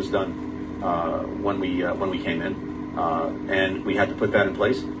that work was done when we came in. And we had to put that in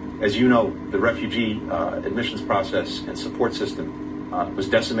place. As you know, the refugee admissions process and support system was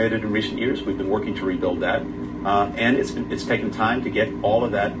decimated in recent years. We've been working to rebuild that, and it's taken time to get all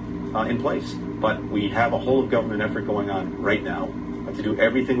of that in place. But we have a whole of government effort going on right now to do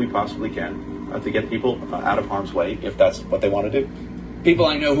everything we possibly can to get people out of harm's way if that's what they want to do. People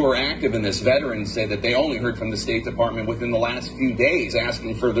I know who are active in this, veterans, say that they only heard from the State Department within the last few days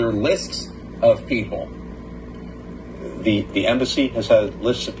asking for their lists of people. The embassy has had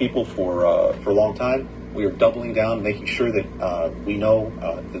lists of people for a long time. We are doubling down, making sure that we know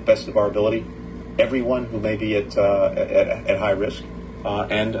the best of our ability everyone who may be at high risk,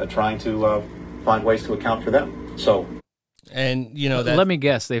 and trying to find ways to account for them. So, and you know that. Let me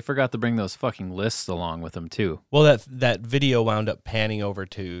guess, they forgot to bring those fucking lists along with them too. Well, that video wound up panning over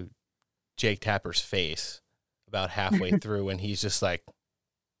to Jake Tapper's face about halfway through, and he's just like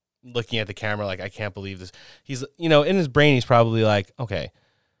looking at the camera like, I can't believe this. He's, you know, in his brain, he's probably like, okay,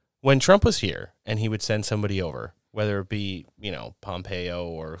 when Trump was here and he would send somebody over, whether it be, you know, Pompeo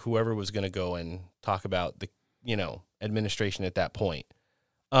or whoever was going to go and talk about the, you know, administration at that point.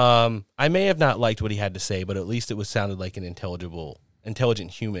 I may have not liked what he had to say, but at least it was sounded like an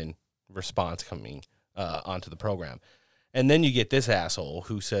intelligent human response coming onto the program. And then you get this asshole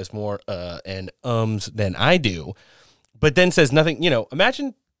who says more and ums than I do, but then says nothing. You know,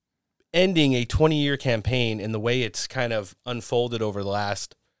 imagine ending a 20-year campaign in the way it's kind of unfolded over the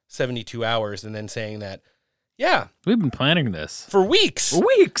last 72 hours and then saying that, yeah, we've been planning this for weeks.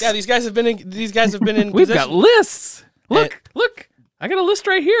 Yeah, these guys have been in We've got lists. Look, I got a list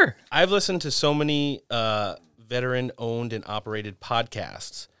right here. I've listened to so many veteran-owned and operated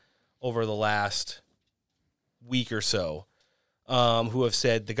podcasts over the last week or so who have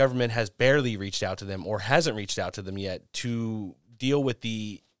said the government has barely reached out to them or hasn't reached out to them yet to deal with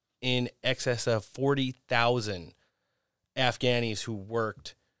the in excess of 40,000 Afghanis who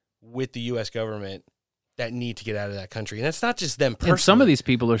worked with the U.S. government that need to get out of that country. And it's not just them personally. And some of these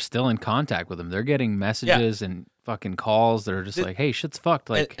people are still in contact with them. They're getting messages and fucking calls that are just like, hey, shit's fucked.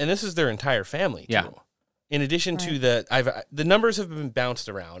 Like, and this is their entire family, too. Yeah. In addition to the numbers have been bounced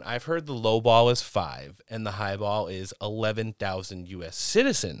around. I've heard the low ball is 5 and the high ball is 11,000 U.S.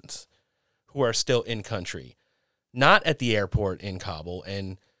 citizens who are still in country, not at the airport in Kabul,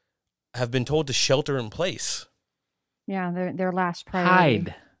 and have been told to shelter in place. Yeah, their last priority.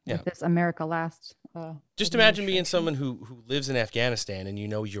 Hide. With this America Last. Just imagine being someone who lives in Afghanistan and you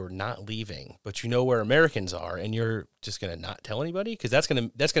know you're not leaving, but you know where Americans are, and you're just gonna not tell anybody, because that's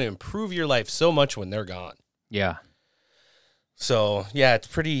gonna improve your life so much when they're gone. Yeah. So yeah, it's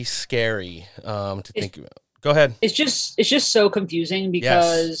pretty scary to think about. Go ahead. It's just so confusing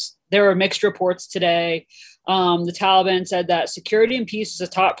because there were mixed reports today. The Taliban said that security and peace is a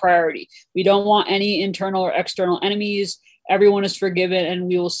top priority. We don't want any internal or external enemies. Everyone is forgiven and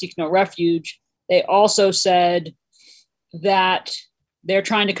we will seek no refuge. They also said that they're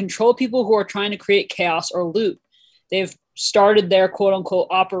trying to control people who are trying to create chaos or loot. They've started their quote unquote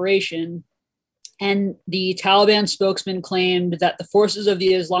operation. And the Taliban spokesman claimed that the forces of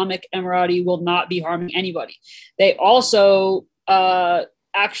the Islamic Emirati will not be harming anybody. They also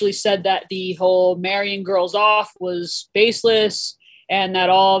actually said that the whole marrying girls off was baseless, and that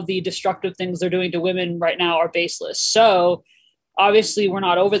all of the destructive things they're doing to women right now are baseless. So obviously we're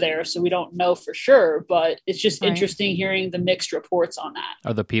not over there, so we don't know for sure, but it's just interesting hearing the mixed reports on that.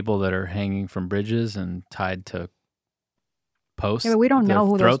 Are the people that are hanging from bridges and tied to posts? Yeah, but we don't know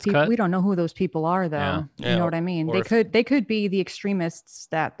who those people. Cut? We don't know who those people are, though. Yeah. You know what I mean? They could be the extremists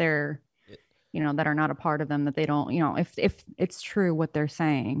that they're, you know, that are not a part of them. That they don't, you know, if it's true what they're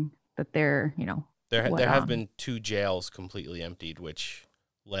saying, that they're, you know. There have been 2 jails completely emptied, which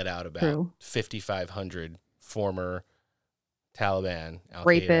let out about 5,500 former Taliban, Al-Qaeda,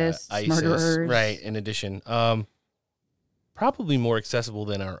 rapists, ISIS, murderers. Right. In addition, probably more accessible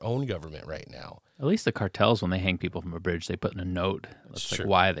than our own government right now. At least the cartels, when they hang people from a bridge, they put in a note. That's like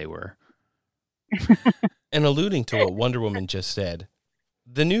why they were. And alluding to what Wonder Woman just said,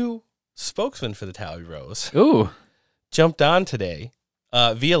 the new spokesman for the Tally Rose jumped on today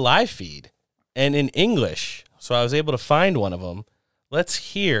via live feed and in English. So I was able to find one of them. Let's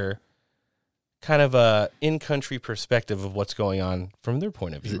hear kind of a in-country perspective of what's going on from their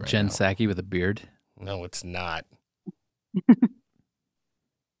point of view. Is it right Jen now. Psaki with a beard? No, it's not.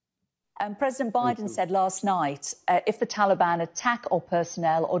 President Biden said last night, if the Taliban attack our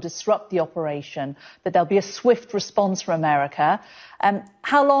personnel or disrupt the operation, that there'll be a swift response from America.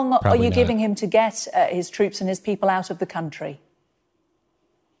 How long are you giving him to get his troops and his people out of the country?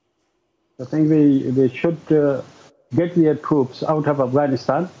 I think they should get their troops out of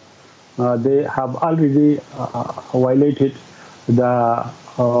Afghanistan. They have already violated the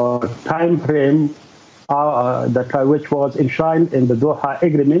time frame which was enshrined in the Doha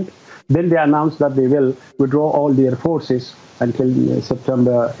Agreement. Then they announced that they will withdraw all their forces until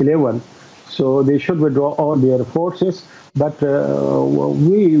September 11. So they should withdraw all their forces. But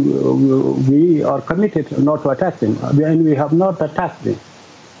we are committed not to attack them, and we have not attacked them.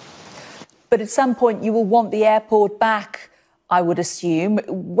 But at some point you will want the airport back, I would assume.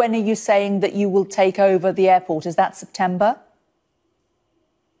 When are you saying that you will take over the airport? Is that September?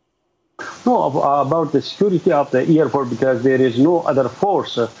 No, about the security of the airport, because there is no other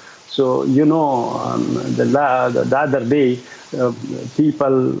force. So, the other day,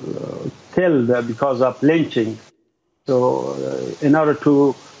 people killed because of lynching. So, in order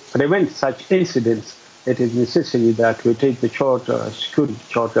to prevent such incidents, it is necessary that we take the security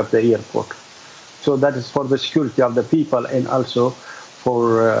charge of the airport. So that is for the security of the people and also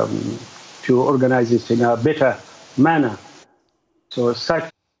for to organize this in a better manner. So it's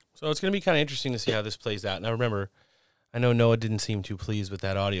going to be kind of interesting to see how this plays out. Now, remember, I know Noah didn't seem too pleased with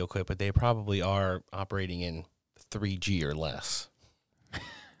that audio clip, but they probably are operating in 3G or less,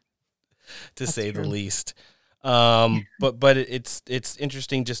 to say the least. But it's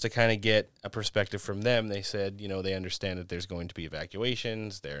interesting just to kind of get a perspective from them. They said, they understand that there's going to be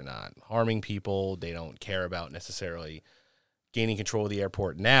evacuations. They're not harming people. They don't care about necessarily gaining control of the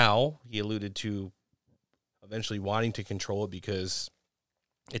airport now. He alluded to eventually wanting to control it because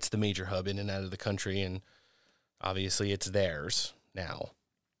it's the major hub in and out of the country, and obviously it's theirs now.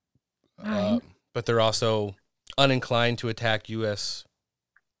 But they're also uninclined to attack U.S.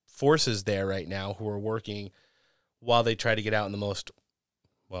 forces there right now who are working while they try to get out in the most,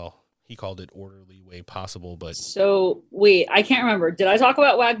 he called it orderly way possible. But so wait, I can't remember. Did I talk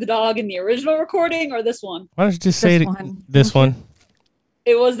about Wag the Dog in the original recording or this one? Why don't you just say this one?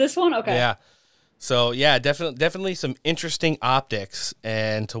 It was this one? Okay. Yeah. So yeah, definitely some interesting optics,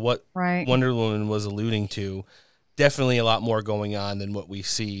 and to what Wonder Woman was alluding to, definitely a lot more going on than what we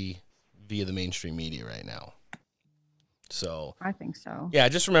see via the mainstream media right now. So I think so. Yeah,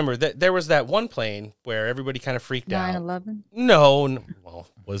 just remember that there was that one plane where everybody kind of freaked out. 9/11? No, well,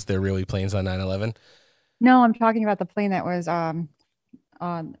 was there really planes on 9/11? No, I'm talking about the plane that was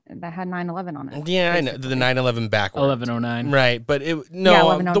that had 9/11 on it. Yeah, I know, the 9/11 backwards. 1109. Right, but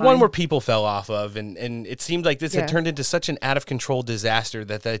the one where people fell off of, and it seemed like this had turned into such an out of control disaster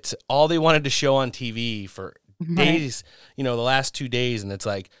that's all they wanted to show on TV for days, the last 2 days, and it's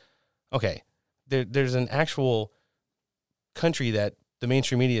like, okay, there's an actual country that the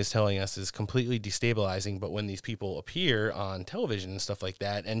mainstream media is telling us is completely destabilizing, but when these people appear on television and stuff like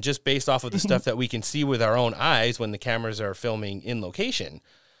that, and just based off of the stuff that we can see with our own eyes when the cameras are filming in location,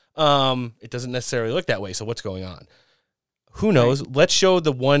 it doesn't necessarily look that way. So what's going on? Who knows? Right. Let's show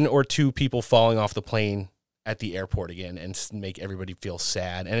the 1 or 2 people falling off the plane at the airport again and make everybody feel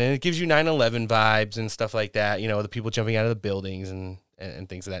sad. And then it gives you 9/11 vibes and stuff like that. The people jumping out of the buildings and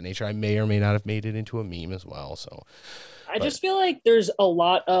things of that nature. I may or may not have made it into a meme as well. So I just feel like there's a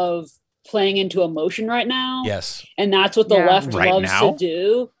lot of playing into emotion right now. Yes. And that's what the left loves to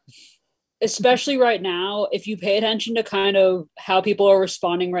do. Especially right now, if you pay attention to kind of how people are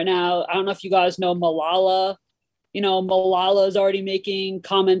responding right now. I don't know if you guys know Malala. Malala is already making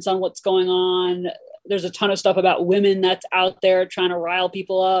comments on what's going on. There's a ton of stuff about women that's out there trying to rile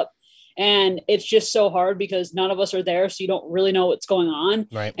people up. And it's just so hard because none of us are there. So you don't really know what's going on.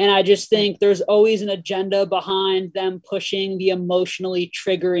 Right. And I just think there's always an agenda behind them pushing the emotionally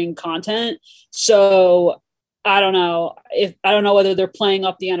triggering content. So I don't know whether they're playing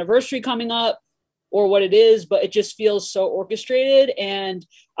up the anniversary coming up or what it is, but it just feels so orchestrated. And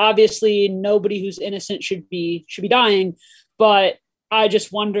obviously nobody who's innocent should be dying. But I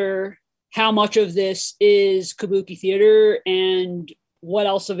just wonder how much of this is kabuki theater and what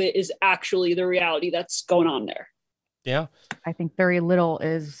else of it is actually the reality that's going on there. Yeah. I think very little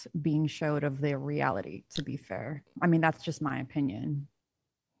is being showed of the reality, to be fair. I mean, that's just my opinion.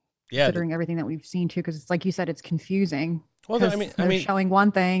 Yeah. Considering everything that we've seen too, because it's like you said, it's confusing. Well, they're showing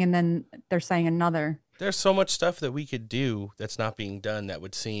one thing and then they're saying another. There's so much stuff that we could do that's not being done that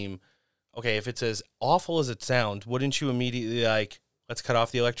would seem, okay, if it's as awful as it sounds, wouldn't you immediately let's cut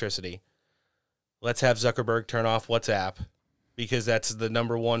off the electricity? let's have Zuckerberg turn off WhatsApp because that's the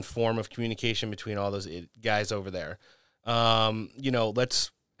number one form of communication between all those guys over there.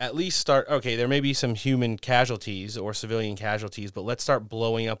 Let's at least start. Okay, there may be some human casualties or civilian casualties, but let's start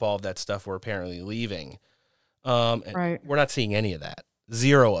blowing up all of that stuff we're apparently leaving. Right. We're not seeing any of that.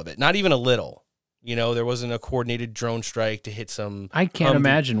 Zero of it. Not even a little. There wasn't a coordinated drone strike to hit some. I can't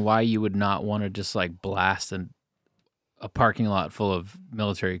imagine why you would not want to just like blast a parking lot full of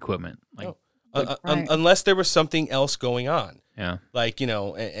military equipment. Unless there was something else going on. Yeah.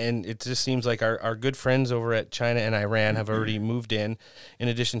 And it just seems like our good friends over at China and Iran have already moved in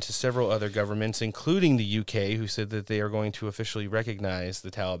addition to several other governments, including the UK, who said that they are going to officially recognize the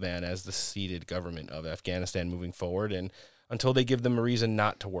Taliban as the seated government of Afghanistan moving forward. And until they give them a reason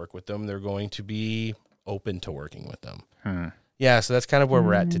not to work with them, they're going to be open to working with them. Yeah, so that's kind of where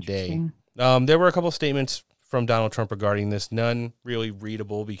we're at today. There were a couple of statements from Donald Trump regarding this, none really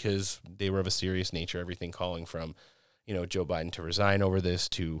readable because they were of a serious nature, everything calling from Joe Biden to resign over this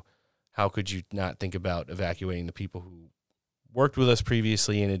to how could you not think about evacuating the people who worked with us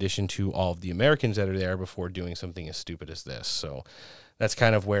previously in addition to all of the Americans that are there before doing something as stupid as this. So that's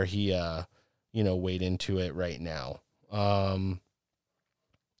kind of where he, weighed into it right now. And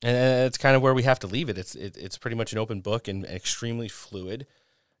it's kind of where we have to leave it. It's pretty much an open book and extremely fluid,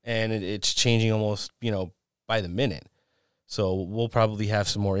 and it's changing almost, by the minute. So we'll probably have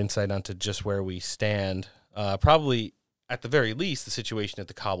some more insight onto just where we stand. Probably at the very least, the situation at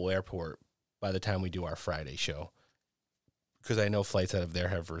the Kabul airport by the time we do our Friday show, because I know flights out of there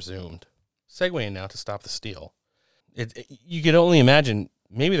have resumed. Segueing now to Stop the Steal. You could only imagine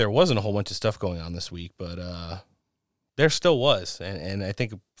maybe there wasn't a whole bunch of stuff going on this week, but there still was. And I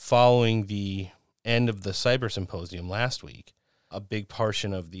think following the end of the cyber symposium last week, a big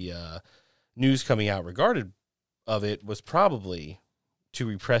portion of the news coming out regarding of it was probably to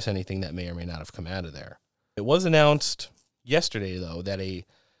repress anything that may or may not have come out of there. It was announced yesterday, though, that a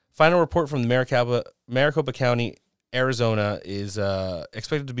final report from the Maricopa County, Arizona, is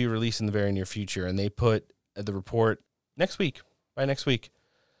expected to be released in the very near future, and they put the report by next week.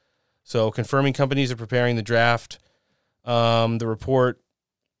 So confirming companies are preparing the draft, the report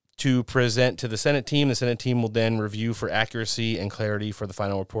to present to the Senate team. The Senate team will then review for accuracy and clarity for the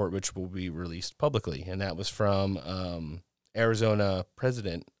final report, which will be released publicly. And that was from Arizona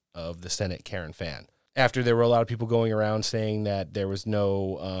President of the Senate, Karen Fann. After there were a lot of people going around saying that there was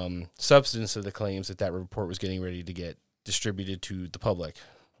no substance of the claims that report was getting ready to get distributed to the public.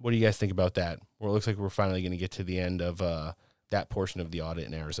 What do you guys think about that? Well, it looks like we're finally going to get to the end of that portion of the audit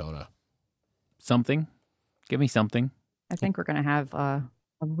in Arizona. Something. Give me something. I think we're going to have a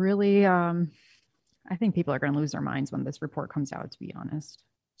really, I think people are going to lose their minds when this report comes out, to be honest.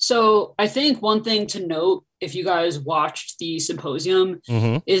 So I think one thing to note, if you guys watched the symposium,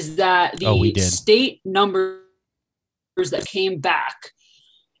 is that the state numbers that came back,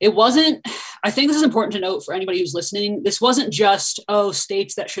 it wasn't, I think this is important to note for anybody who's listening, this wasn't just,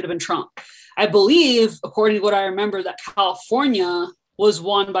 states that should have been Trump. I believe, according to what I remember, that California was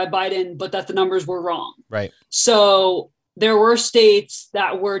won by Biden, but that the numbers were wrong. Right. So there were states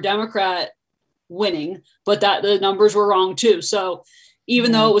that were Democrat winning, but that the numbers were wrong too. So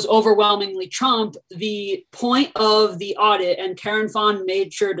even though it was overwhelmingly Trump, the point of the audit, and Karen Fann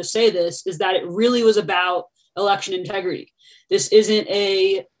made sure to say this, is that it really was about election integrity. This isn't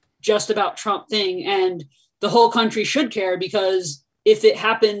a just about Trump thing. And the whole country should care, because if it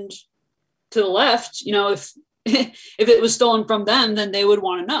happened to the left, if it was stolen from them, then they would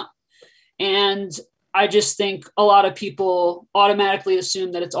want to know. And I just think a lot of people automatically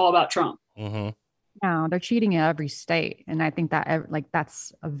assume that it's all about Trump. Mm-hmm. No, they're cheating in every state. And I think that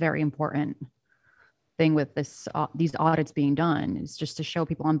that's a very important thing with this, these audits being done, is just to show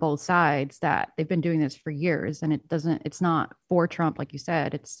people on both sides that they've been doing this for years. And it's not for Trump, like you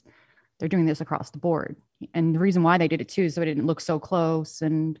said, they're doing this across the board. And the reason why they did it too, is so it didn't look so close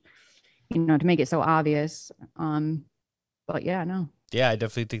and, to make it so obvious. But yeah, no. Yeah, I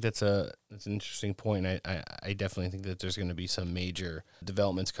definitely think that's an interesting point. I definitely think that there's going to be some major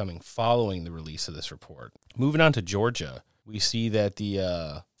developments coming following the release of this report. Moving on to Georgia, we see that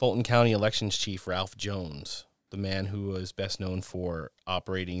the Fulton County elections chief, Ralph Jones, the man who was best known for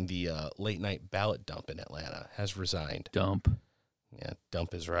operating the late-night ballot dump in Atlanta, has resigned. Dump. Yeah,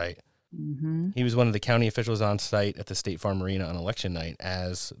 dump is right. Mm-hmm. He was one of the county officials on site at the State Farm Arena on election night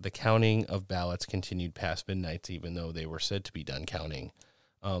as the counting of ballots continued past midnight, even though they were said to be done counting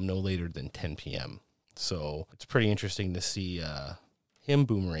no later than 10 p.m. So it's pretty interesting to see him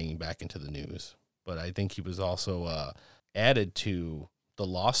boomeranging back into the news. But I think he was also added to the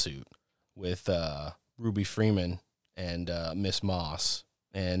lawsuit with Ruby Freeman and Miss Moss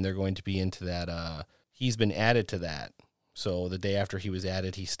and they're going to be into that. He's been added to that. So the day after he was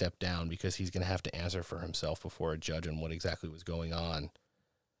added, he stepped down because he's going to have to answer for himself before a judge on what exactly was going on.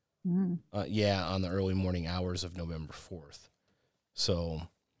 On the early morning hours of November 4th. So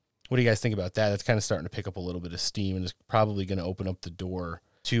what do you guys think about that? That's kind of starting to pick up a little bit of steam and is probably going to open up the door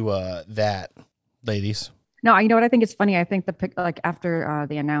to that, ladies. No, you know what I think is funny? I think after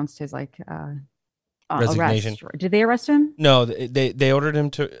they announced his resignation. Arrest, did they arrest him? No, they ordered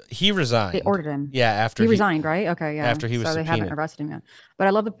him to. He resigned. They ordered him. Yeah, after he resigned, right? Okay, yeah. After he was so subpoenaed. They haven't arrested him yet. But I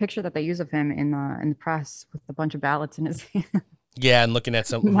love the picture that they use of him in the press with a bunch of ballots in his hand. Yeah, and looking at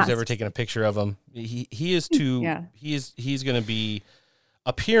who's ever taken a picture of him, he is too. Yeah. He's going to be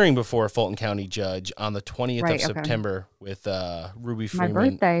appearing before a Fulton County judge on the 20th of September with Ruby Freeman. My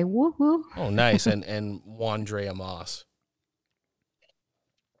birthday, woohoo! Oh, nice, and Wandrea Moss.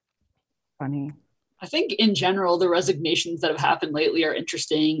 Funny. I think in general, the resignations that have happened lately are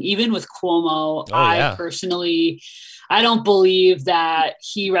interesting. Even with Cuomo, I personally, I don't believe that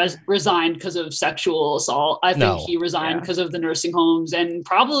he resigned because of sexual assault. I think he resigned because of the nursing homes and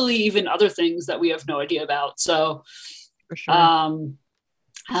probably even other things that we have no idea about. So for sure.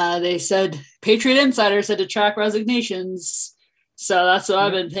 They said, Patriot Insider said to track resignations. So that's what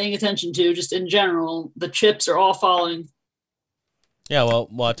I've been paying attention to just in general. The chips are all falling. Yeah, well,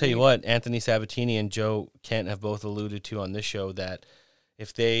 I'll tell you what, Anthony Sabatini and Joe Kent have both alluded to on this show that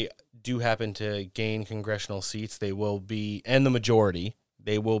if they do happen to gain congressional seats, they will be, and the majority,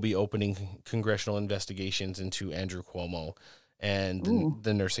 they will be opening congressional investigations into Andrew Cuomo and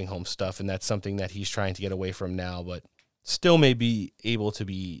the nursing home stuff, and that's something that he's trying to get away from now, but still may be able to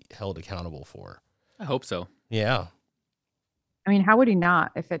be held accountable for. I hope so. Yeah. I mean, how would he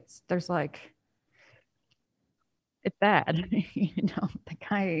not if there's it's bad. The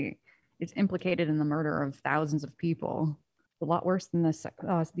guy is implicated in the murder of thousands of people. A lot worse than these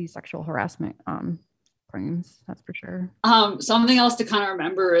sexual harassment crimes, that's for sure. Something else to kind of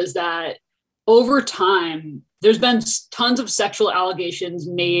remember is that over time, there's been tons of sexual allegations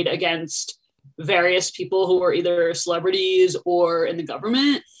made against various people who are either celebrities or in the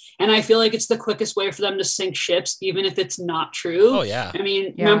government. And I feel like it's the quickest way for them to sink ships, even if it's not true. Oh, yeah. I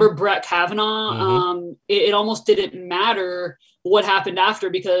mean, remember Brett Kavanaugh? Mm-hmm. It almost didn't matter what happened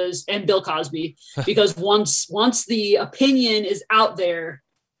after and Bill Cosby, because once the opinion is out there,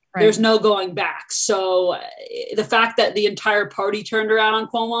 there's no going back. So the fact that the entire party turned around on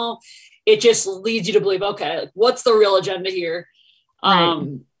Cuomo, it just leads you to believe, okay, what's the real agenda here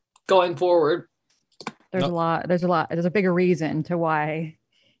going forward? There's a bigger reason to why,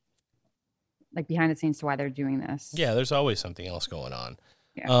 behind the scenes, to why they're doing this. Yeah, there's always something else going on.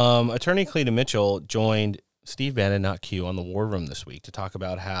 Yeah. Attorney Cleta Mitchell joined Steve Bannon, not Q, on the War Room this week to talk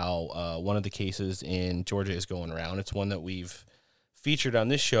about how one of the cases in Georgia is going around. It's one that we've featured on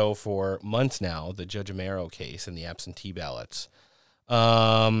this show for months now, the Judge Amaro case and the absentee ballots,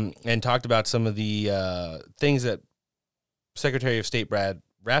 and talked about some of the things that Secretary of State Brad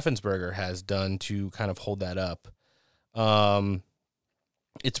Raffensperger has done to kind of hold that up.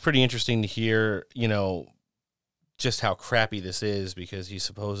 It's pretty interesting to hear, just how crappy this is, because he's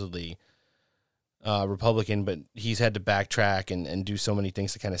supposedly Republican, but he's had to backtrack and do so many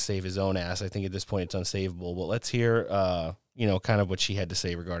things to kind of save his own ass. I think at this point it's unsavable, but let's hear, kind of what she had to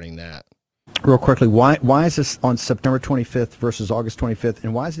say regarding that. Real quickly, why is this on September 25th versus August 25th,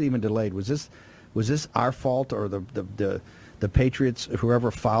 and why is it even delayed? Was this our fault, or the Patriots, whoever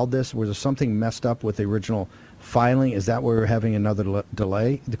filed this? Was there something messed up with the original filing? Is that why we're having another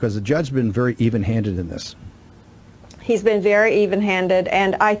delay? Because the judge's been very even-handed in this. He's been very even-handed,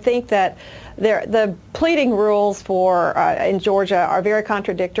 and I think that the pleading rules for in Georgia are very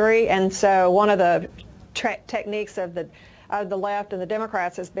contradictory, and so one of the techniques of the left and the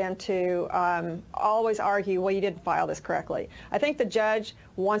Democrats has been to always argue, well, you didn't file this correctly. I think the judge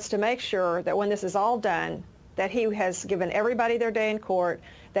wants to make sure that when this is all done, that he has given everybody their day in court,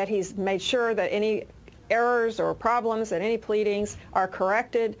 that he's made sure that any errors or problems and any pleadings are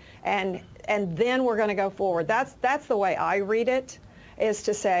corrected, and then we're going to go forward. That's the way I read it, is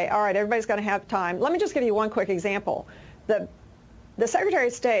to say, all right, everybody's going to have time. Let me just give you one quick example. The Secretary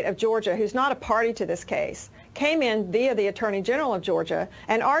of State of Georgia, who's not a party to this case, came in via the Attorney General of Georgia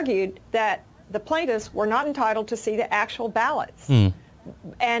and argued that the plaintiffs were not entitled to see the actual ballots.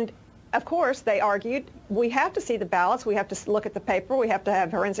 And of course, they argued, we have to see the ballots, we have to look at the paper, we have to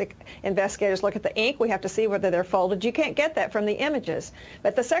have forensic investigators look at the ink, we have to see whether they're folded. You can't get that from the images.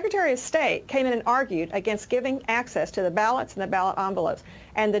 But the Secretary of State came in and argued against giving access to the ballots and the ballot envelopes.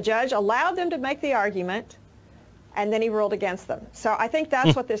 And the judge allowed them to make the argument, and then he ruled against them. So I think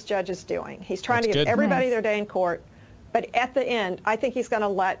that's what this judge is doing. He's trying to give everybody their day in court, But at the end, I think he's going to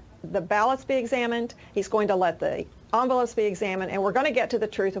let the ballots be examined. He's going to let the envelopes be examined, and we're going to get to the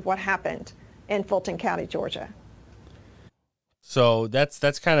truth of what happened in Fulton County, Georgia. So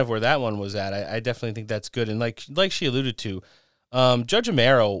that's kind of where that one was at. I definitely think that's good. And like she alluded to, Judge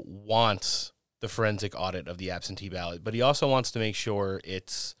Amaro wants the forensic audit of the absentee ballot, but he also wants to make sure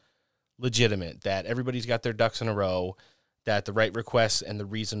it's legitimate, that everybody's got their ducks in a row, that the right requests and the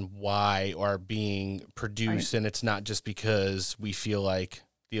reason why are being produced, right. And it's not just because we feel like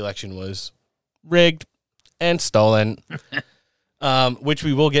the election was rigged and stolen, which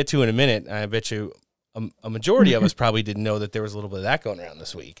we will get to in a minute. I bet you a majority of us probably didn't know that there was a little bit of that going around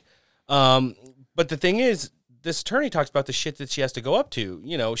this week. But the thing is, this attorney talks about the shit that she has to go up to.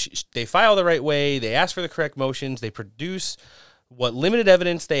 You know, they file the right way, they ask for the correct motions, they produce what limited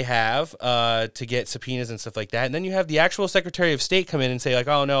evidence they have to get subpoenas and stuff like that. And then you have the actual Secretary of State come in and say, like,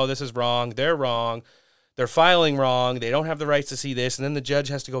 oh, no, this is wrong. They're filing wrong. They don't have the rights to see this. And then the judge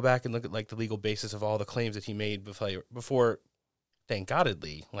has to go back and look at, like, the legal basis of all the claims that he made before thank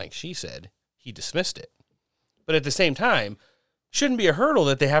Godly, like she said, he dismissed it. But at the same time, shouldn't be a hurdle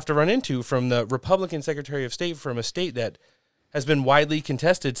that they have to run into from the Republican Secretary of State from a state that has been widely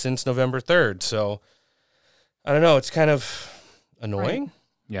contested since November 3rd. So, I don't know. It's kind of annoying. Right.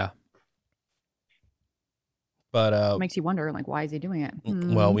 Yeah. But it makes you wonder, like, why is he doing it?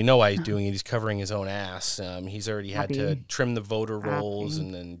 Well, we know why he's doing it. He's covering his own ass. He's already had to trim the voter rolls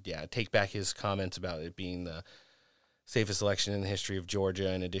and then, take back his comments about it being the safest election in the history of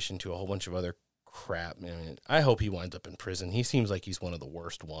Georgia, in addition to a whole bunch of other crap. I mean, I hope he winds up in prison. He seems like he's one of the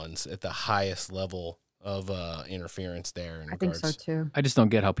worst ones at the highest level of interference there. I think so, too. I just don't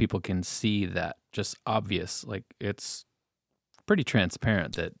get how people can see that just obvious. Like, it's pretty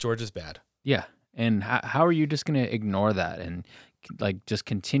transparent that Georgia's bad. Yeah. And how are you just going to ignore that and, like, just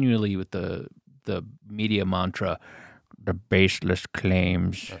continually with the media mantra, the baseless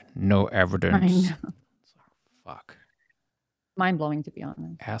claims, no evidence. I know. Fuck. Mind-blowing, to be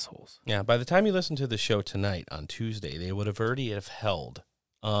honest. Assholes. Yeah, by the time you listen to the show tonight on Tuesday, they would have already held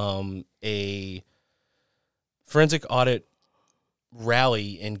a forensic audit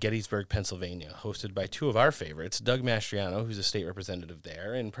rally in Gettysburg, Pennsylvania, hosted by two of our favorites, Doug Mastriano, who's a state representative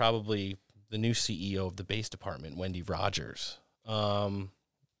there, and probably the new CEO of the base department, Wendy Rogers.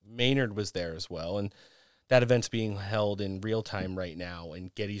 Maynard was there as well, and that event's being held in real time right now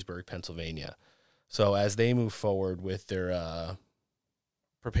in Gettysburg, Pennsylvania. So as they move forward with their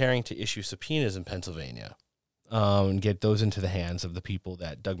preparing to issue subpoenas in Pennsylvania and get those into the hands of the people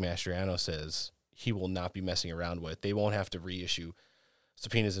that Doug Mastriano says he will not be messing around with, they won't have to reissue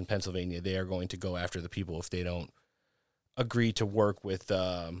subpoenas in Pennsylvania. They are going to go after the people if they don't agree to work with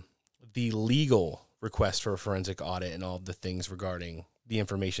the legal request for a forensic audit and all of the things regarding the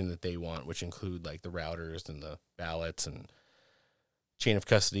information that they want, which include, like, the routers and the ballots and chain of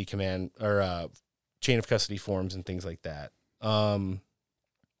custody chain of custody forms and things like that. And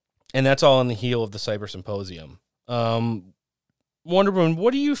that's all on the heel of the Cyber Symposium. Wonder Woman,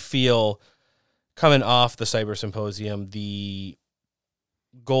 what do you feel coming off the Cyber Symposium, the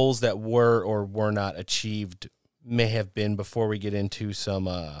goals that were or were not achieved may have been, before we get into some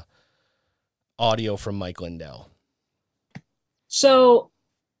audio from Mike Lindell? So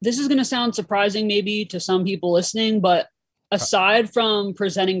this is going to sound surprising maybe to some people listening, but aside from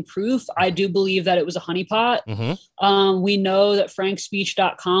presenting proof, I do believe that it was a honeypot. Mm-hmm. We know that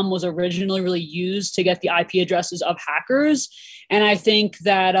frankspeech.com was originally really used to get the IP addresses of hackers. And I think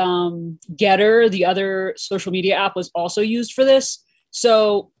that Getter, the other social media app, was also used for this.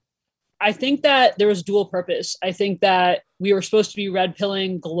 So I think that there was dual purpose. I think that we were supposed to be red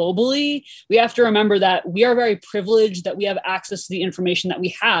pilling globally. We have to remember that we are very privileged that we have access to the information that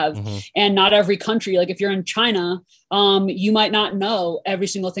we have. Mm-hmm. And not every country, like if you're in China, you might not know every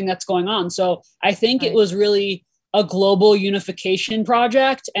single thing that's going on. So I think it was really a global unification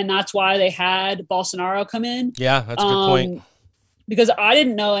project. And that's why they had Bolsonaro come in. Yeah, that's a good point. Because I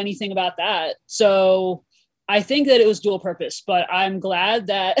didn't know anything about that. So I think that it was dual purpose, but I'm glad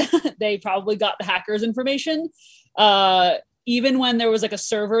that they probably got the hackers' information. Even when there was like a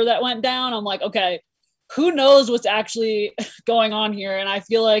server that went down, I'm like, okay, who knows what's actually going on here? And I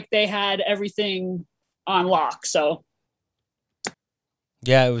feel like they had everything on lock. So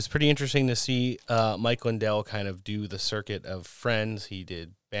yeah, it was pretty interesting to see Mike Lindell kind of do the circuit of Friends. He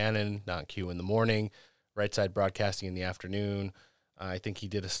did Bannon, Not Q in the morning, Right Side Broadcasting in the afternoon. I think he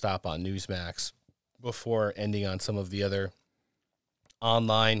did a stop on Newsmax before ending on some of the other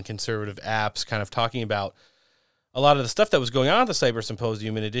online conservative apps, kind of talking about a lot of the stuff that was going on at the Cyber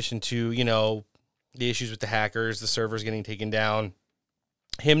Symposium, in addition to, you know, the issues with the hackers, the servers getting taken down,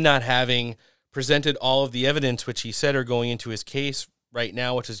 him not having presented all of the evidence, which he said are going into his case right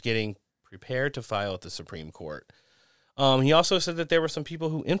now, which is getting prepared to file at the Supreme Court. He also said that there were some people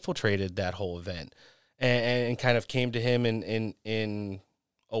who infiltrated that whole event and kind of came to him in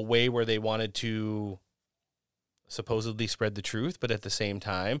a way where they wanted to supposedly spread the truth, but at the same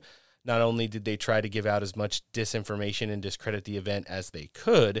time, not only did they try to give out as much disinformation and discredit the event as they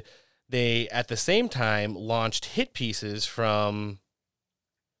could, they at the same time launched hit pieces from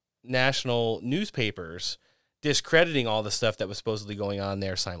national newspapers discrediting all the stuff that was supposedly going on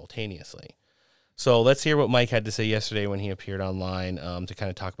there simultaneously. So let's hear what Mike had to say yesterday when he appeared online to kind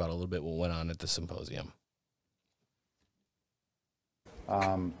of talk about a little bit what went on at the symposium.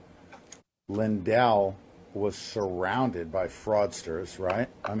 Lindell was surrounded by fraudsters, right?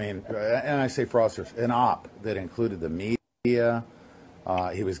 I mean, and I say fraudsters, an op that included the media.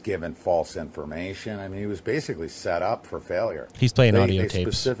 He was given false information. I mean, he was basically set up for failure. He's playing audio They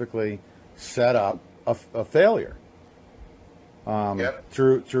tapes. specifically set up a failure.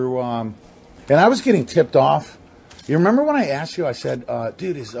 Through and I was getting tipped off. You remember when I asked you? I said,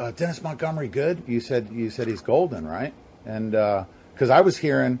 "Dude, is Dennis Montgomery good?" You said he's golden, right? And because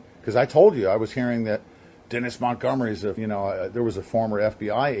I told you I was hearing that Dennis Montgomery's there was a former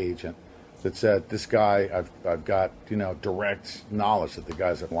FBI agent that said, this guy, I've got direct knowledge that the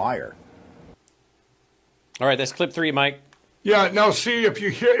guy's a liar. All right, that's clip 3, Mike. Yeah. Now, see, if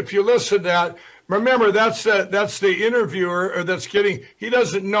you listen to that, remember that's the interviewer or that's getting. He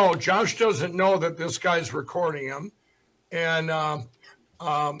doesn't know. Josh doesn't know that this guy's recording him, and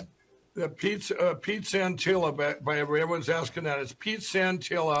the Pete Santilla. By everyone's asking that. It's Pete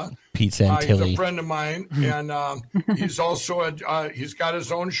Santilla. Pete Santilli. He's a friend of mine, and he's also he's got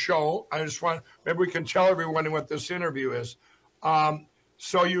his own show. I just want maybe we can tell everyone what this interview is.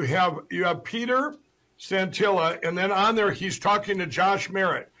 So you have Peter Santilla, and then on there he's talking to Josh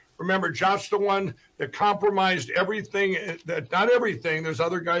Merritt. Remember, Josh, the one that compromised everything. Not everything. There's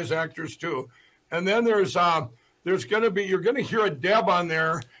other guys, actors too, and then there's going to be you're going to hear a Deb on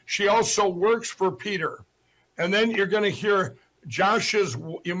there. She also works for Peter, and then you're going to hear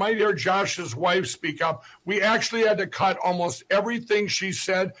you might hear Josh's wife speak up. We actually had to cut almost everything she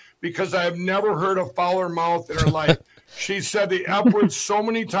said because I have never heard a fouler mouth in her life. She said the F word so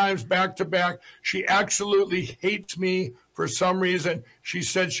many times back to back. She absolutely hates me for some reason. She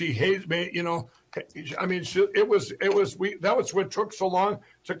said she hates me, I mean, that was what took so long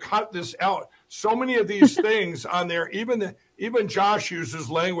to cut this out. So many of these things on there, even Josh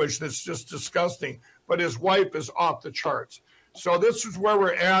uses language that's just disgusting, but his wife is off the charts. So this is where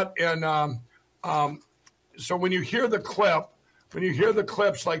we're at. And so when you hear the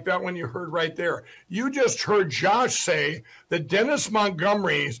clips like that one you heard right there, you just heard Josh say that Dennis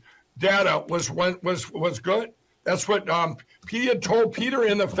Montgomery's data was good. That's what he had told Peter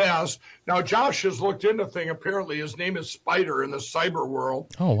in the past. Now, Josh has looked into thing. Apparently, his name is Spider in the cyber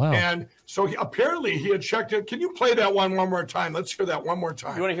world. Oh, wow. And so apparently he had checked it. Can you play that one more time? Let's hear that one more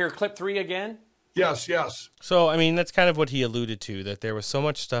time. You want to hear clip 3 again? Yes. So, I mean, that's kind of what he alluded to, that there was so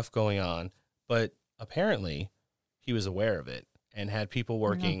much stuff going on, but apparently he was aware of it and had people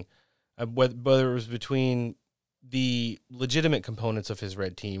working, whether it was between the legitimate components of his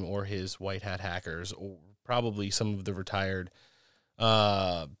red team or his white hat hackers or probably some of the retired,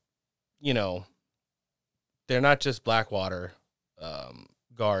 they're not just Blackwater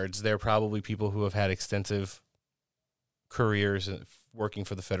guards. They're probably people who have had extensive careers working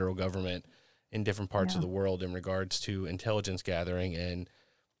for the federal government in different parts of the world in regards to intelligence gathering and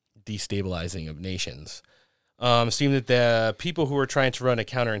destabilizing of nations. It seemed that the people who were trying to run a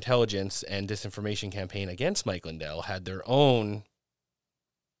counterintelligence and disinformation campaign against Mike Lindell had their own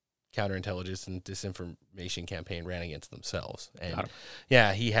counterintelligence and disinformation campaign ran against themselves. And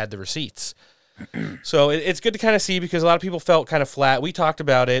he had the receipts. So it's good to kind of see because a lot of people felt kind of flat. We talked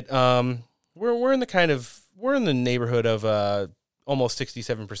about it. We're in the neighborhood of almost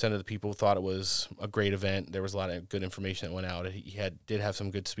 67% of the people thought it was a great event. There was a lot of good information that went out. He did have some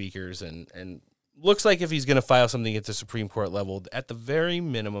good speakers and looks like if he's going to file something at the Supreme Court level, at the very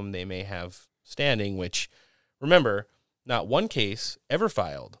minimum, they may have standing, which, remember, not one case ever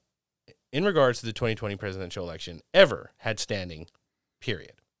filed in regards to the 2020 presidential election ever had standing,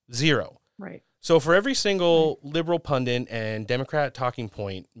 period. 0. Right. So for every single liberal pundit and Democrat talking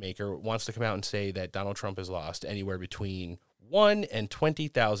point maker wants to come out and say that Donald Trump has lost anywhere between 1 and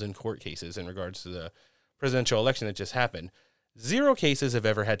 20,000 court cases in regards to the presidential election that just happened, 0 cases have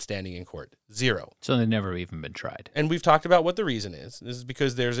ever had standing in court. 0. So they've never even been tried. And we've talked about what the reason is. This is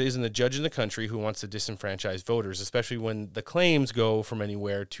because there isn't a judge in the country who wants to disenfranchise voters, especially when the claims go from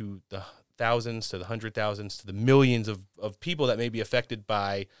anywhere to the thousands to the 100,000s to the millions of people that may be affected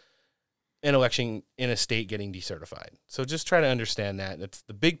by an election in a state getting decertified. So just try to understand that. That's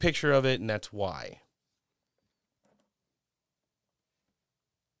the big picture of it, and that's why.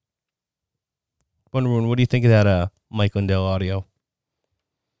 Wonder Woman, what do you think of that Mike Lindell audio?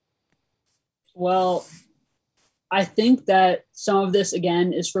 Well, I think that some of this,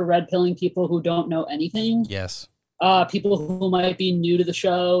 again, is for red pilling people who don't know anything. Yes. People who might be new to the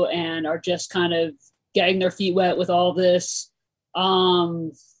show and are just kind of getting their feet wet with all this.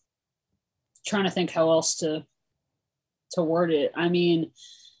 Trying to think how else to word it. I mean,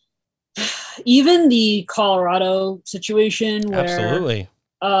 even the Colorado situation where Absolutely.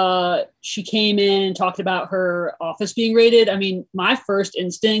 She came in and talked about her office being raided. I mean, my first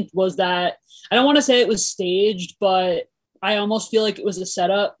instinct was that, I don't want to say it was staged, but I almost feel like it was a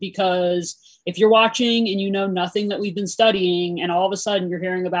setup, because if you're watching and you know nothing that we've been studying, and all of a sudden you're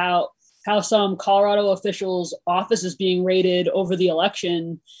hearing about how some Colorado official's office is being raided over the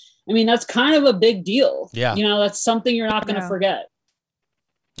election, I mean, that's kind of a big deal. Yeah. You know, that's something you're not going to forget.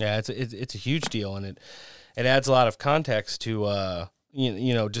 Yeah, it's a huge deal, and it adds a lot of context to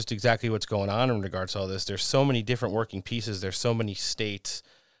you know, just exactly what's going on in regards to all this. There's so many different working pieces. There's so many states.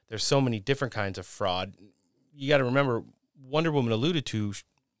 There's so many different kinds of fraud. You got to remember, Wonder Woman alluded to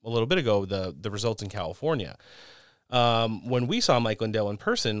a little bit ago the results in California. When we saw Mike Lindell in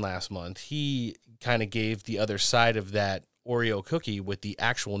person last month, he kind of gave the other side of that Oreo cookie, with the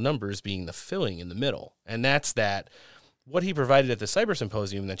actual numbers being the filling in the middle. And that's that what he provided at the Cyber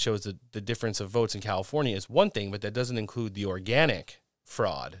Symposium that shows the difference of votes in California is one thing, but that doesn't include the organic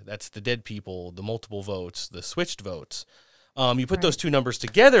fraud. That's the dead people, the multiple votes, the switched votes. You put those two numbers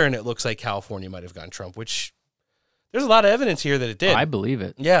together and it looks like California might have gone Trump, which there's a lot of evidence here that it did. I believe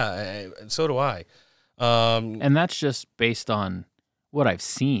it. Yeah, so do I. And that's just based on what I've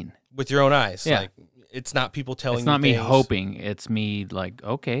seen. With your own eyes. Yeah. Like, it's not people telling you It's not me things. hoping. It's me like,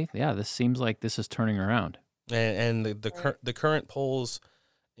 okay, yeah, this seems like this is turning around. And the current polls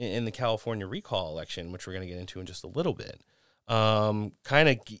in the California recall election, which we're going to get into in just a little bit, kind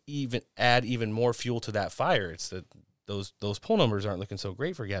of even add even more fuel to that fire. It's that those poll numbers aren't looking so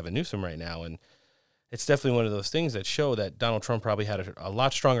great for Gavin Newsom right now, and it's definitely one of those things that show that Donald Trump probably had a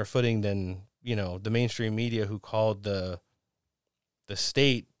lot stronger footing than, you know, the mainstream media, who called the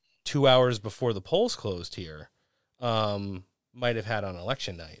state 2 hours before the polls closed here, might have had on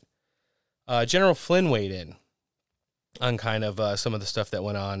election night. General Flynn weighed in on kind of some of the stuff that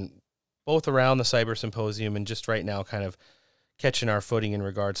went on both around the Cyber Symposium and just right now kind of catching our footing in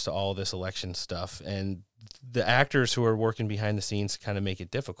regards to all this election stuff, and the actors who are working behind the scenes kind of make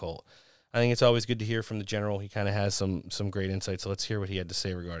it difficult. I think it's always good to hear from the general. He kind of has some great insights, so let's hear what he had to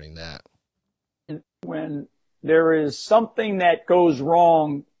say regarding that. When there is something that goes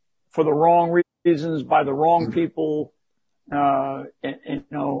wrong for the wrong reasons by the wrong people, and you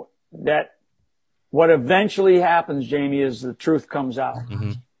know, that what eventually happens, Jamie, is the truth comes out.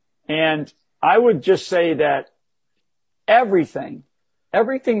 Mm-hmm. And I would just say that everything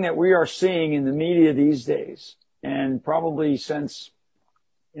that we are seeing in the media these days, and probably since,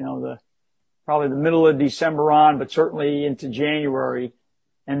 you know, probably the middle of December on, but certainly into January,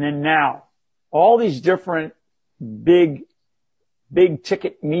 and then now, all these different big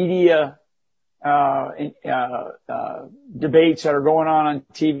ticket media debates that are going on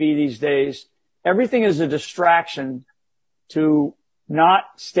TV these days, everything is a distraction to not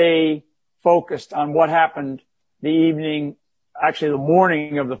stay focused on what happened the evening, actually the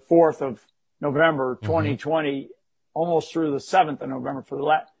morning of the 4th of November, 2020, almost through the 7th of November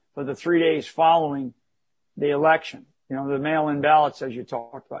for the 3 days following the election. You know, the mail-in ballots, as you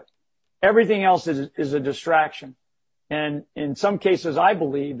talked about. Everything else is a distraction. And in some cases, I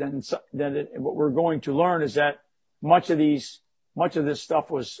believe that what we're going to learn is that much of this stuff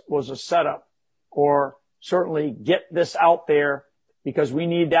was a setup, or certainly get this out there because we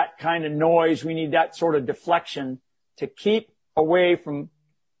need that kind of noise. We need that sort of deflection to keep away from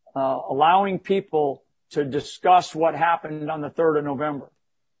allowing people to discuss what happened on the 3rd of November.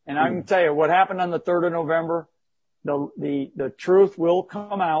 And I can tell you what happened on the 3rd of November. The truth will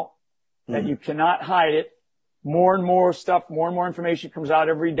come out, that you cannot hide it. More and more stuff, more and more information comes out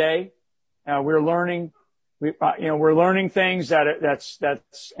every day. We're learning things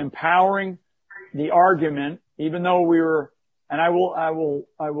that's empowering the argument, even though and I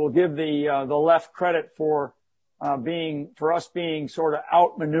will give the left credit for us being sort of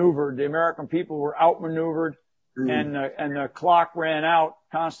outmaneuvered. The American people were outmaneuvered, and the clock ran out,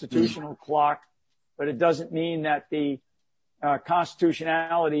 constitutional clock, but it doesn't mean that the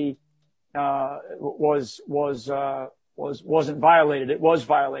constitutionality wasn't violated. It was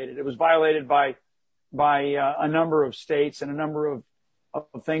violated. It was violated by a number of states and a number of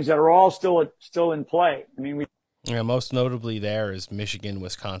things that are all still in play. I mean, most notably there is Michigan,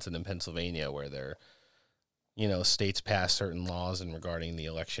 Wisconsin, and Pennsylvania, where they're, states pass certain laws in regarding the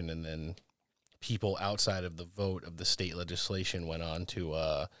election, and then people outside of the vote of the state legislation went on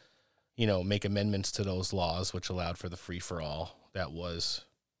to, make amendments to those laws, which allowed for the free-for-all. That was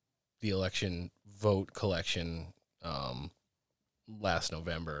the election vote collection last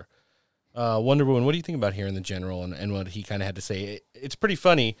November. Wonder Woman, what do you think about hearing the general and what he kind of had to say? It's pretty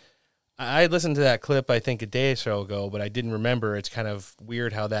funny. I listened to that clip, I think, a day or so ago, but I didn't remember. It's kind of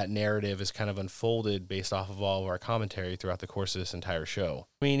weird how that narrative is kind of unfolded based off of all of our commentary throughout the course of this entire show.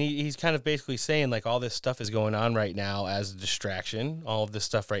 I mean, he's kind of basically saying, like, all this stuff is going on right now as a distraction. All of this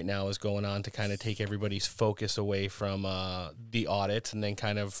stuff right now is going on to kind of take everybody's focus away from the audits, and then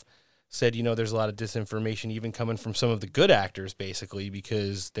kind of said, there's a lot of disinformation even coming from some of the good actors, basically,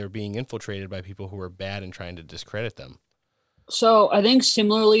 because they're being infiltrated by people who are bad and trying to discredit them. So I think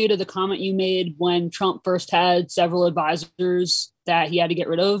similarly to the comment you made when Trump first had several advisors that he had to get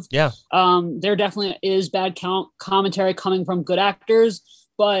rid of. Yeah. There definitely is bad commentary coming from good actors,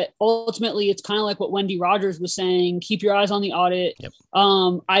 but ultimately it's kind of like what Wendy Rogers was saying, keep your eyes on the audit. Yep.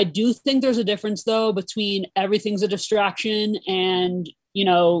 I do think there's a difference though between everything's a distraction and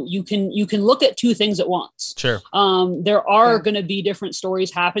you can look at two things at once. Sure. There are going to be different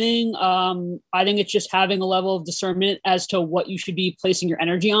stories happening. I think it's just having a level of discernment as to what you should be placing your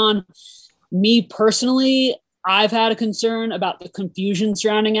energy on. Me personally, I've had a concern about the confusion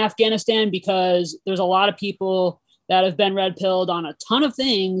surrounding Afghanistan because there's a lot of people that have been red-pilled on a ton of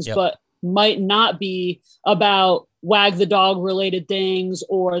things, but might not be about wag the dog related things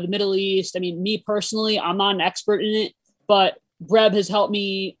or the Middle East. I mean, me personally, I'm not an expert in it, but Breb has helped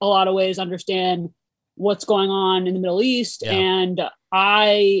me a lot of ways understand what's going on in the Middle East, and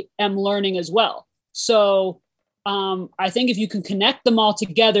I am learning as well. So I think if you can connect them all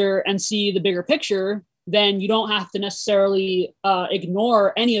together and see the bigger picture, then you don't have to necessarily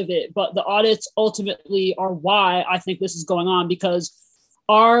ignore any of it. But the audits ultimately are why I think this is going on, because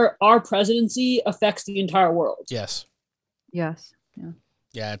our presidency affects the entire world. Yes. Yes. Yeah.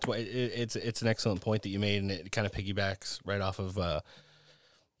 Yeah, it's an excellent point that you made, and it kind of piggybacks right off of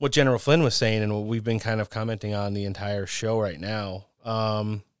what General Flynn was saying and what we've been kind of commenting on the entire show right now.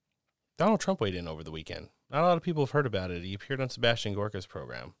 Donald Trump weighed in over the weekend. Not a lot of people have heard about it. He appeared on Sebastian Gorka's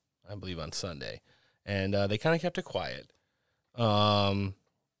program, I believe on Sunday, and they kind of kept it quiet. And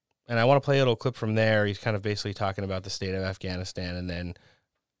I want to play a little clip from there. He's kind of basically talking about the state of Afghanistan, and then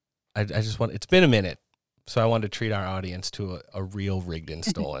I just want, it's been a minute. So I wanted to treat our audience to a real rigged and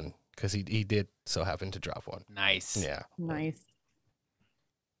stolen, because he did so happen to drop one. Nice. Yeah. Nice.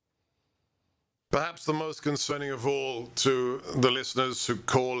 Perhaps the most concerning of all to the listeners who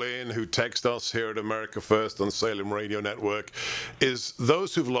call in, who text us here at America First on Salem Radio Network, is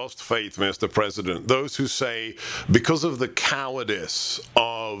those who've lost faith, Mr. President. Those who say, because of the cowardice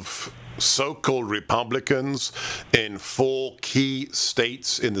of so-called Republicans in 4 key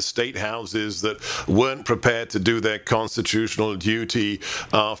states in the state houses that weren't prepared to do their constitutional duty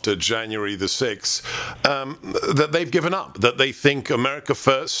after January the 6th, that they've given up, that they think America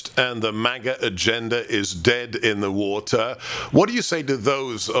First and the MAGA agenda is dead in the water. What do you say to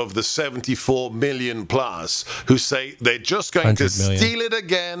those of the 74 million plus who say they're just going to steal it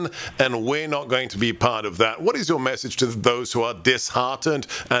again and we're not going to be part of that? What is your message to those who are disheartened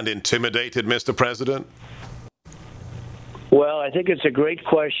and intimidated, Mr. President? Well, I think it's a great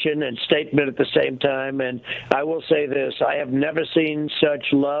question and statement at the same time. And I will say this, I have never seen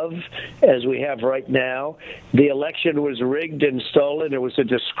such love as we have right now. The election was rigged and stolen. It was a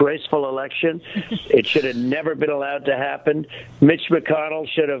disgraceful election. It should have never been allowed to happen. Mitch McConnell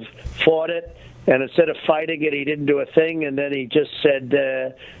should have fought it. And instead of fighting it, he didn't do a thing. And then he just said,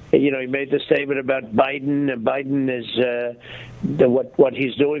 he made the statement about Biden. And Biden is what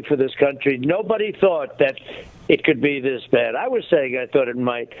he's doing for this country. Nobody thought that it could be this bad. I was saying I thought it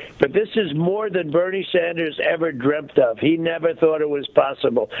might. But this is more than Bernie Sanders ever dreamt of. He never thought it was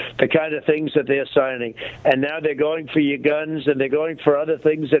possible, the kind of things that they're signing. And now they're going for your guns, and they're going for other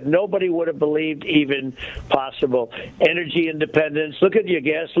things that nobody would have believed even possible. Energy independence. Look at your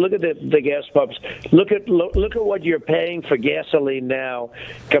gas. Look at the gas pumps. Look at what you're paying for gasoline now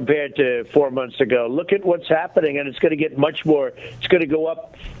compared to 4 months ago. Look at what's happening, and it's going to get much more. It's going to go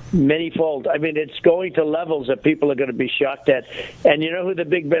up manyfold. I mean, it's going to levels that people are going to be shocked at. And you know who the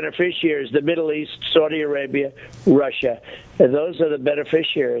big beneficiaries? The Middle East, Saudi Arabia, Russia. And those are the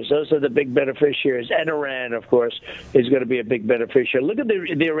beneficiaries. Those are the big beneficiaries. And Iran, of course, is going to be a big beneficiary. Look at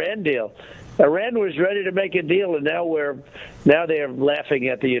the Iran deal. Iran was ready to make a deal, and now they're laughing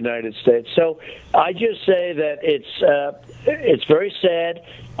at the United States. So I just say that it's very sad.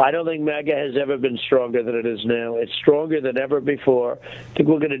 I don't think MAGA has ever been stronger than it is now. It's stronger than ever before. I think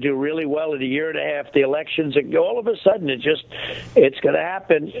we're going to do really well in a year and a half. The elections, all of a sudden, it's going to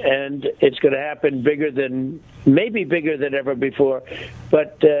happen, and it's going to happen maybe bigger than ever before.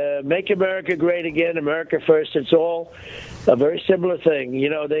 But make America great again, America first. It's all a very similar thing. You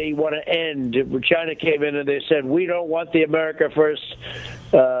know, they want to end. China came in and they said, we don't want the America first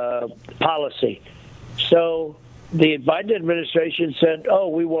policy. So the Biden administration said, oh,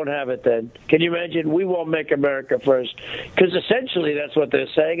 we won't have it then. Can you imagine? We won't make America first. Because essentially that's what they're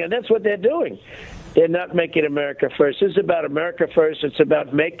saying, and that's what they're doing. They're not making America first. This is about America first. It's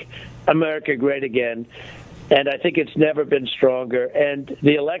about make America great again. And I think it's never been stronger. And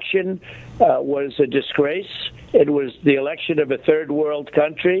the election was a disgrace. It was the election of a third world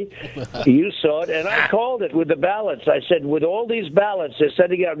country. You saw it. And I called it with the ballots. I said, with all these ballots, they're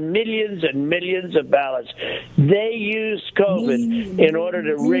sending out millions and millions of ballots. They used COVID in order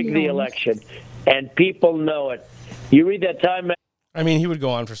to rig the election. And people know it. You read that Time. I mean, he would go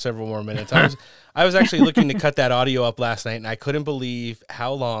on for several more minutes. I was actually looking to cut that audio up last night, and I couldn't believe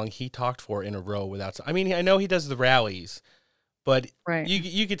how long he talked for in a row without. I mean, I know he does the rallies, but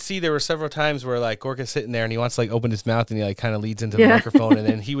you could see there were several times where like Gorka's sitting there and he wants to like open his mouth and he like kind of leads into the microphone, and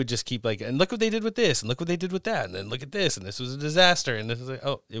then he would just keep like, and look what they did with this, and look what they did with that, and then look at this, and this was a disaster, and this was like,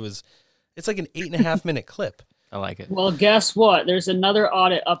 it's like an 8.5 minute clip. I like it. Well, guess what? There's another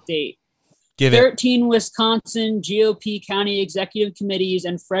audit update. 13 Wisconsin GOP county executive committees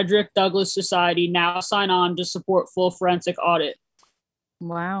and Frederick Douglass Society now sign on to support full forensic audit.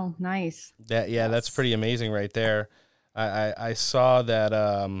 Wow, nice. That's pretty amazing right there. I saw that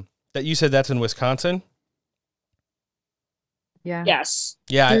that you said that's in Wisconsin. Yeah. Yes.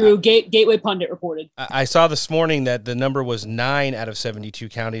 Yeah. Through Gateway Pundit reported. I saw this morning that the number was 9 out of 72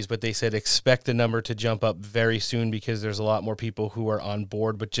 counties, but they said expect the number to jump up very soon because there's a lot more people who are on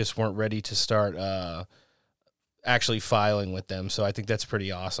board but just weren't ready to start actually filing with them. So I think that's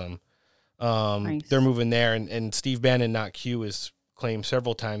pretty awesome. Nice. They're moving there, and Steve Bannon, not Q, has claimed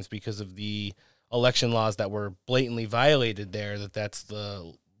several times because of the election laws that were blatantly violated there that's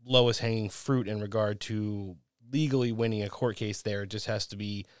the lowest hanging fruit in regard to legally winning a court case there. It just has to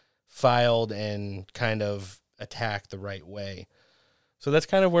be filed and kind of attacked the right way. So that's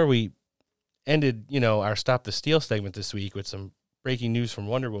kind of where we ended, our Stop the Steal segment this week with some breaking news from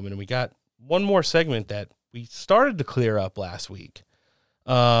Wonder Woman. And we got one more segment that we started to clear up last week.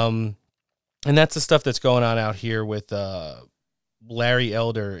 And that's the stuff that's going on out here with Larry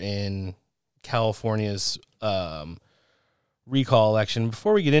Elder in California's recall election.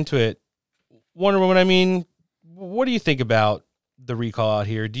 Before we get into it, Wonder Woman, what do you think about the recall out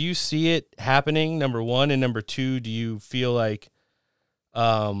here? Do you see it happening, number one? And number two, do you feel like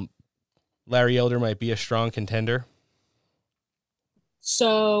Larry Elder might be a strong contender?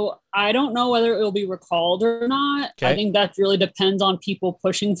 So I don't know whether it will be recalled or not. Okay. I think that really depends on people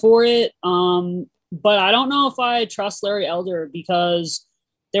pushing for it. But I don't know if I trust Larry Elder because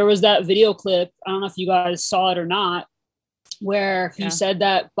there was that video clip. I don't know if you guys saw it or not, where he said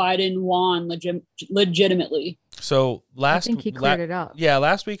that Biden won legitimately. So I think he cleared it up. Yeah,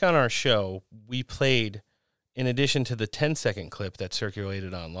 last week on our show, we played, in addition to the 10-second clip that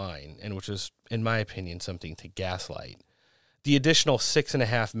circulated online, and which was, in my opinion, something to gaslight, the additional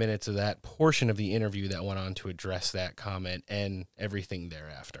 6.5 minutes of that portion of the interview that went on to address that comment and everything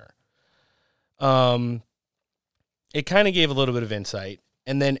thereafter. It kind of gave a little bit of insight.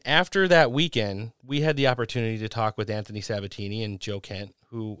 And then after that weekend, we had the opportunity to talk with Anthony Sabatini and Joe Kent,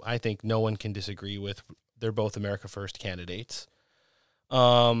 who I think no one can disagree with. They're both America First candidates.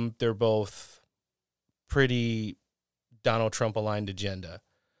 They're both pretty Donald Trump aligned agenda.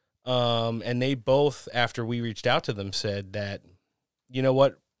 And they both, after we reached out to them, said that, you know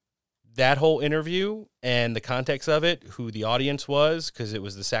what, that whole interview and the context of it, who the audience was, because it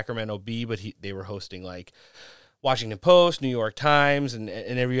was the Sacramento Bee, but they were hosting like Washington Post, New York Times, and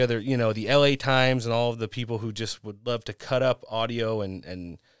every other, the LA Times, and all of the people who just would love to cut up audio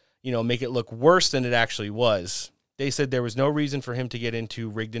and make it look worse than it actually was. They said there was no reason for him to get into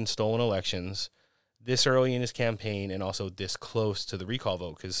rigged and stolen elections this early in his campaign and also this close to the recall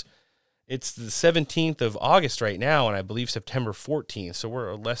vote, because it's the 17th of August right now, and I believe September 14th, so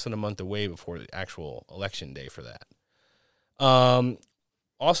we're less than a month away before the actual election day for that.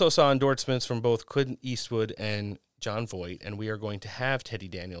 Also saw endorsements from both Clint Eastwood and John Voight, and we are going to have Teddy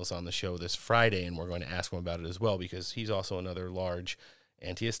Daniels on the show this Friday, and we're going to ask him about it as well, because he's also another large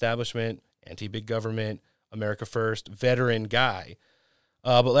anti-establishment, anti-big government, America First veteran guy.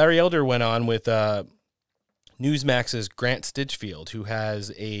 But Larry Elder went on with Newsmax's Grant Stinchfield, who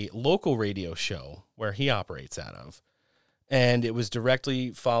has a local radio show where he operates out of. And it was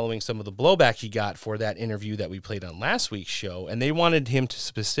directly following some of the blowback he got for that interview that we played on last week's show. And they wanted him to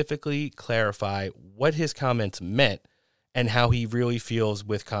specifically clarify what his comments meant and how he really feels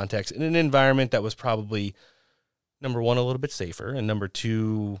with context in an environment that was probably, number one, a little bit safer. And number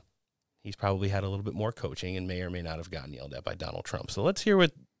two, he's probably had a little bit more coaching and may or may not have gotten yelled at by Donald Trump. So let's hear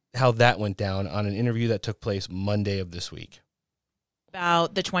how that went down on an interview that took place Monday of this week.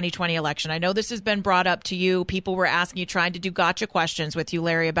 About the 2020 election. I know this has been brought up to you. People were asking you, trying to do gotcha questions with you,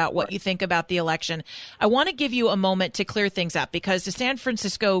 Larry, about what you think about the election. I want to give you a moment to clear things up, because the San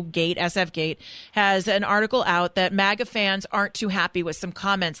Francisco Gate, SF Gate, has an article out that MAGA fans aren't too happy with some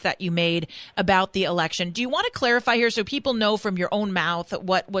comments that you made about the election. Do you want to clarify here so people know from your own mouth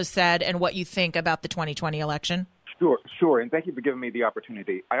what was said and what you think about the 2020 election? Sure. And thank you for giving me the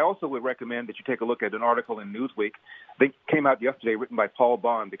opportunity. I also would recommend that you take a look at an article in Newsweek that came out yesterday written by Paul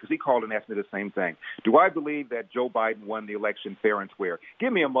Bond, because he called and asked me the same thing. Do I believe that Joe Biden won the election fair and square?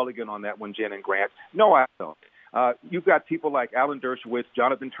 Give me a mulligan on that one, Jen and Grant. No, I don't. You've got people like Alan Dershowitz,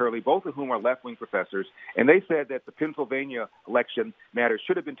 Jonathan Turley, both of whom are left-wing professors, and they said that the Pennsylvania election matter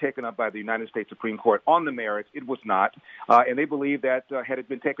should have been taken up by the United States Supreme Court on the merits. It was not, and they believe that had it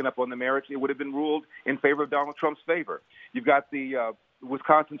been taken up on the merits, it would have been ruled in favor of Donald Trump's favor. You've got the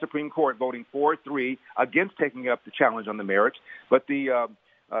Wisconsin Supreme Court voting 4-3 against taking up the challenge on the merits, but the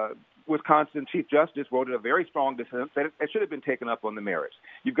Wisconsin Chief Justice wrote a very strong dissent that it should have been taken up on the merits.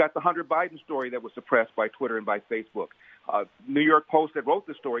 You've got the Hunter Biden story that was suppressed by Twitter and by Facebook. New York Post that wrote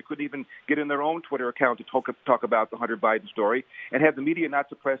the story couldn't even get in their own Twitter account to talk about the Hunter Biden story. And had the media not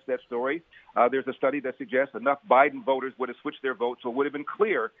suppressed that story, there's a study that suggests enough Biden voters would have switched their vote, so it would have been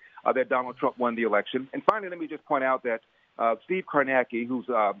clear that Donald Trump won the election. And finally, let me just point out that Steve Kornacki, who's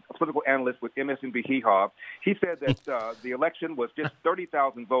a political analyst with MSNBC, he said that the election was just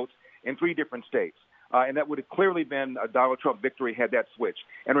 30,000 votes in 3 different states. And that would have clearly been a Donald Trump victory had that switch.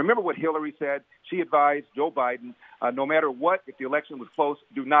 And remember what Hillary said? She advised Joe Biden, no matter what, if the election was close,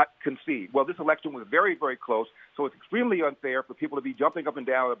 do not concede. Well, this election was very, very close, so it's extremely unfair for people to be jumping up and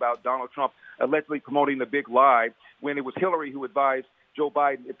down about Donald Trump allegedly promoting the big lie when it was Hillary who advised Joe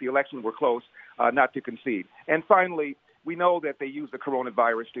Biden, if the election were close, not to concede. And finally, we know that they use the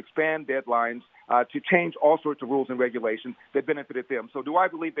coronavirus to expand deadlines, to change all sorts of rules and regulations that benefited them. So do I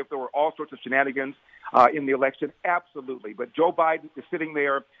believe that there were all sorts of shenanigans in the election? Absolutely. But Joe Biden is sitting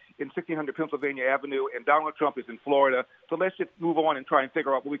there in 1600 Pennsylvania Avenue, and Donald Trump is in Florida. So let's just move on and try and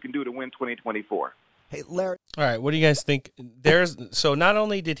figure out what we can do to win 2024. Hey, Larry. All right, what do you guys think? So not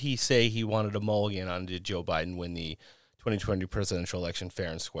only did he say he wanted a mulligan on did Joe Biden win the 2020 presidential election fair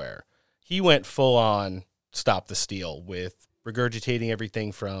and square, he went full on stop the steal with regurgitating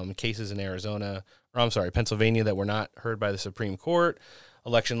everything from cases in Pennsylvania that were not heard by the Supreme Court,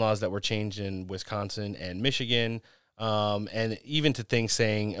 election laws that were changed in Wisconsin and Michigan, and even to things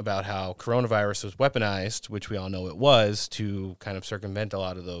saying about how coronavirus was weaponized, which we all know it was, to kind of circumvent a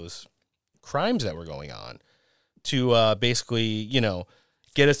lot of those crimes that were going on, to basically,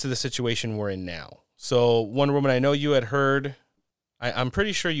 get us to the situation we're in now. So, Wonder Woman, I know you had heard... I'm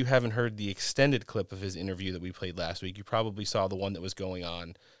pretty sure you haven't heard the extended clip of his interview that we played last week. You probably saw the one that was going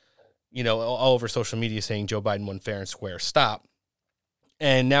on, all over social media saying Joe Biden won fair and square, stop.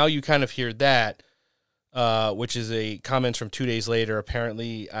 And now you kind of hear that, which is a comment from 2 days later.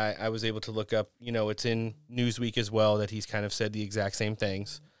 Apparently, I was able to look up, it's in Newsweek as well, that he's kind of said the exact same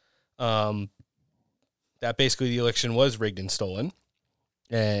things. That basically the election was rigged and stolen.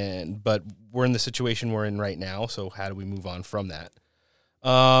 But we're in the situation we're in right now, so how do we move on from that?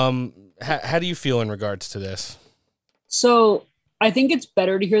 How do you feel in regards to this? So I think it's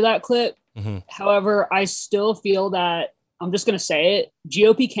better to hear that clip. Mm-hmm. However, I still feel that, I'm just going to say it,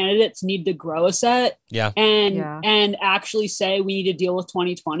 GOP candidates need to grow a set and actually say we need to deal with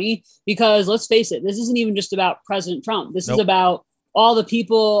 2020, because let's face it, this isn't even just about President Trump. This is about all the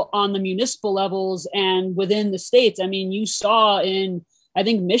people on the municipal levels and within the states. I mean, you saw in, I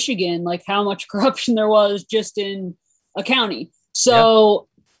think, Michigan, like how much corruption there was just in a county. So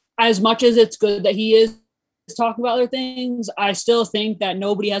as much as it's good that he is talking about other things, I still think that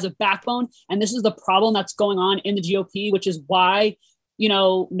nobody has a backbone. And this is the problem that's going on in the GOP, which is why,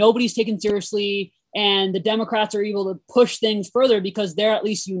 nobody's taken seriously. And the Democrats are able to push things further because they're at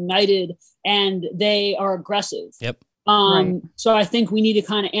least united and they are aggressive. Yep. Right. So I think we need to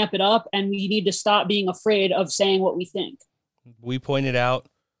kind of amp it up, and we need to stop being afraid of saying what we think. We pointed out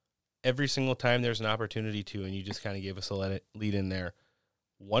every single time there's an opportunity to, and you just kind of gave us a lead in there.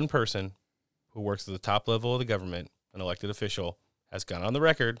 One person who works at the top level of the government, an elected official, has gone on the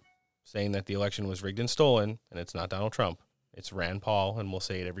record saying that the election was rigged and stolen, and it's not Donald Trump. It's Rand Paul, and we'll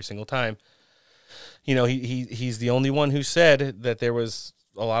say it every single time. You know, he's the only one who said that there was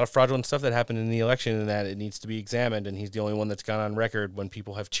a lot of fraudulent stuff that happened in the election and that it needs to be examined, and he's the only one that's gone on record when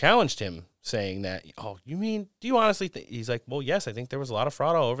people have challenged him saying that, oh, you mean, do you honestly think? He's like, well, yes, I think there was a lot of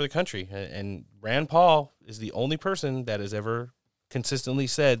fraud all over the country. And Rand Paul is the only person that has ever consistently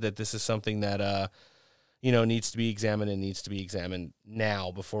said that this is something that, needs to be examined and needs to be examined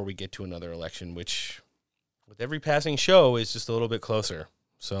now before we get to another election, which with every passing show is just a little bit closer.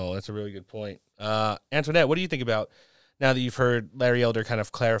 So that's a really good point. Antoinette, what do you think about now that you've heard Larry Elder kind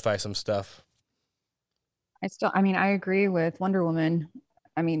of clarify some stuff? I agree with Wonder Woman.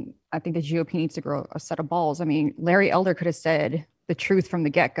 I mean, I think the GOP needs to grow a set of balls. I mean, Larry Elder could have said the truth from the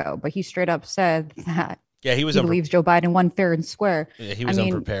get-go, but he straight up said that he believes Joe Biden won fair and square. Yeah, he was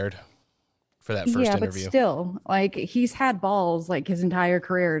unprepared for that first interview. But still, like, he's had balls like his entire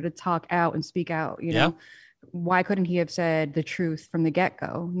career to talk out and speak out, you know? Why couldn't he have said the truth from the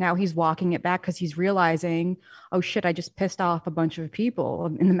get-go? Now he's walking it back because he's realizing, oh shit, I just pissed off a bunch of people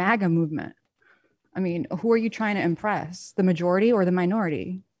in the MAGA movement. I mean, who are you trying to impress? The majority or the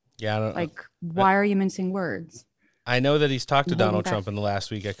minority? Yeah. Why are you mincing words? I know that he's talked to Donald Trump in the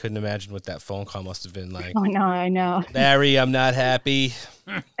last week. I couldn't imagine what that phone call must have been like. Oh, no, I know. Larry, I'm not happy.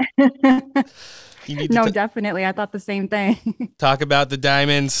 Definitely. I thought the same thing. Talk about the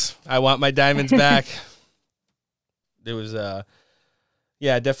diamonds. I want my diamonds back. It was,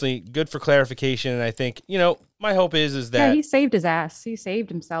 definitely good for clarification. And I think, my hope is that he saved his ass. He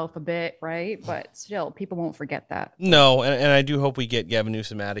saved himself a bit, right? But still, people won't forget that. No, and I do hope we get Gavin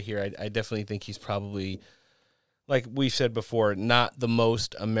Newsom out of here. I definitely think he's probably, like we've said before, not the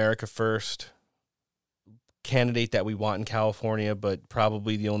most America First candidate that we want in California, but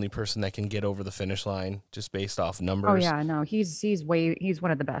probably the only person that can get over the finish line just based off numbers. Oh yeah, no, he's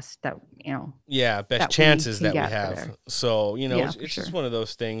one of the best that best chances that we have. There. So it's sure. just one of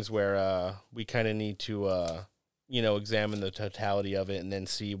those things where we kind of need to examine the totality of it and then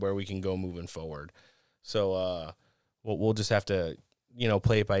see where we can go moving forward. So we'll just have to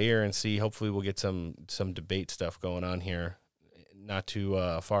play it by ear and see. Hopefully we'll get some debate stuff going on here, not too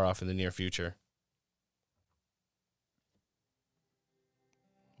far off in the near future.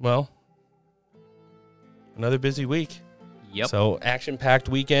 Well, another busy week. Yep. So action-packed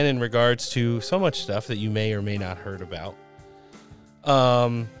weekend in regards to so much stuff that you may or may not heard about.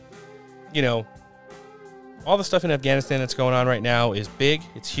 All the stuff in Afghanistan that's going on right now is big.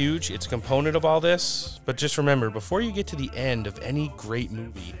 It's huge. It's a component of all this. But just remember, before you get to the end of any great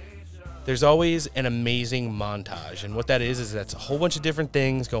movie, there's always an amazing montage. And what that is that's a whole bunch of different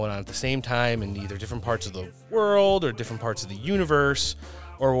things going on at the same time in either different parts of the world or different parts of the universe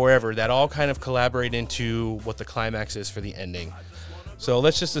or wherever, that all kind of collaborate into what the climax is for the ending. So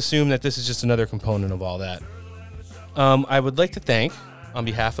let's just assume that this is just another component of all that. I would like to thank, on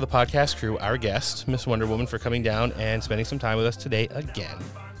behalf of the podcast crew, our guest, Miss Wonder Woman, for coming down and spending some time with us today again.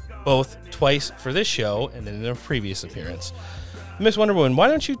 Both twice for this show and then in a previous appearance. Miss Wonder Woman, why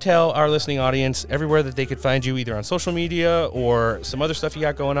don't you tell our listening audience everywhere that they could find you, either on social media or some other stuff you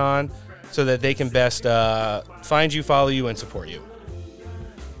got going on, so that they can best find you, follow you, and support you.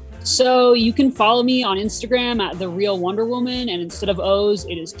 So you can follow me on Instagram at The Real Wonder Woman, and instead of O's,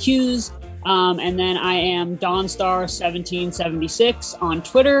 it is Q's. And then I am Dawnstar1776 on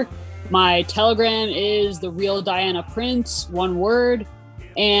Twitter. My Telegram is The Real Diana Prince, one word.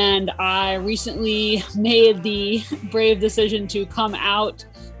 And I recently made the brave decision to come out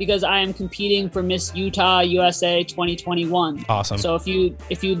because I am competing for Miss Utah USA 2021. Awesome. So if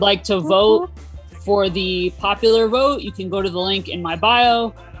you'd like to vote for the popular vote, you can go to the link in my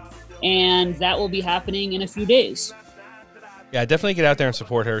bio, and that will be happening in a few days. Yeah, definitely get out there and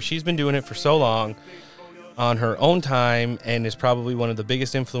support her. She's been doing it for so long on her own time and is probably one of the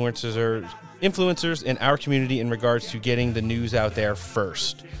biggest influencers in our community in regards to getting the news out there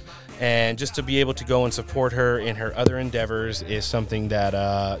first. And just to be able to go and support her in her other endeavors is something that,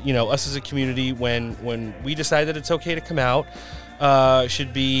 us as a community, when we decide that it's okay to come out,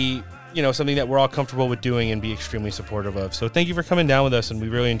 should be, something that we're all comfortable with doing and be extremely supportive of. So thank you for coming down with us, and we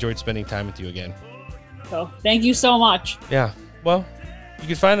really enjoyed spending time with you again. So thank you so much. Yeah. Well, you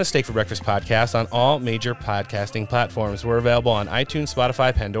can find the Steak for Breakfast podcast on all major podcasting platforms. We're available on iTunes,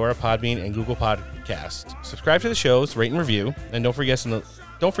 Spotify, Pandora, Podbean, and Google Podcasts. Subscribe to the shows, rate and review, and don't forget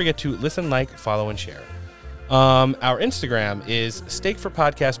to listen, like, follow, and share. Our Instagram is Steak for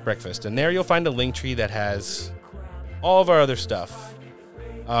Podcast Breakfast, and there you'll find a link tree that has all of our other stuff.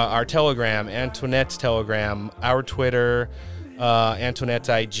 Our Telegram, Antoinette's Telegram, our Twitter, Antoinette's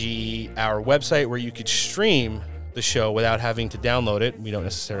IG, our website where you could stream the show without having to download it. We don't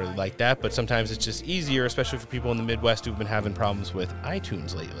necessarily like that, but sometimes it's just easier, especially for people in the Midwest who've been having problems with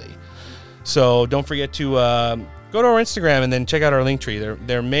iTunes lately. So don't forget to go to our Instagram and then check out our link tree.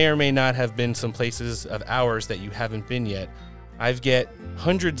 There may or may not have been some places of ours that you haven't been yet. I get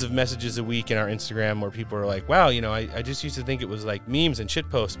hundreds of messages a week in our Instagram where people are like, wow, I just used to think it was like memes and shit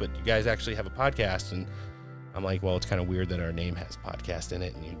posts, but you guys actually have a podcast. And I'm like, well, it's kind of weird that our name has podcast in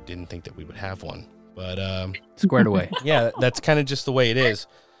it and you didn't think that we would have one. But squared away. Yeah, that's kind of just the way it is.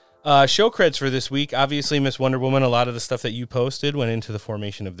 Show creds for this week. Obviously, Miss Wonder Woman, a lot of the stuff that you posted went into the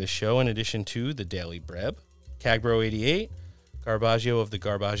formation of this show, in addition to the Daily Breb, Cagbro88, Garbaggio of the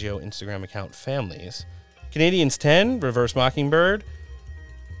Garbaggio Instagram account Families, Canadians 10, Reverse Mockingbird,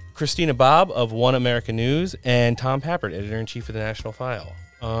 Christina Bob of One America News, and Tom Pappert, Editor-in-Chief of the National File.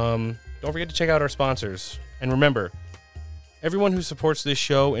 Don't forget to check out our sponsors. And remember, everyone who supports this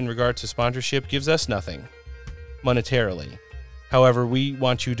show in regard to sponsorship gives us nothing monetarily. However, we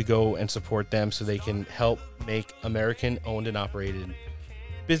want you to go and support them so they can help make American-owned and operated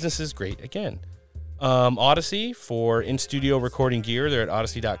businesses great again. Odyssey for in-studio recording gear. They're at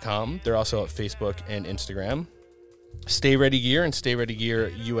odyssey.com. They're also at Facebook and Instagram. Stay Ready Gear and Stay Ready Gear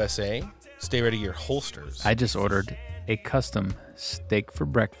USA. Stay Ready Gear holsters. I just ordered a custom Steak for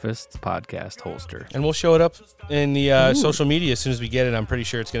Breakfast podcast holster. And we'll show it up in the social media as soon as we get it. I'm pretty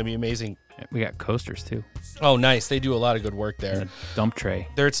sure it's going to be amazing. We got coasters, too. Oh, nice. They do a lot of good work there. And a dump tray.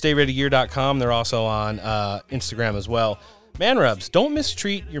 They're at StayReadyGear.com. They're also on Instagram as well. Man Rubs, don't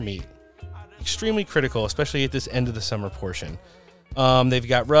mistreat your meat. Extremely critical, especially at this end of the summer portion. They've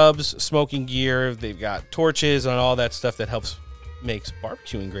got rubs, smoking gear. They've got torches and all that stuff that helps makes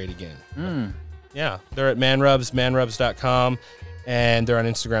barbecuing great again. Yeah, they're at ManRubs, manrubs.com, and they're on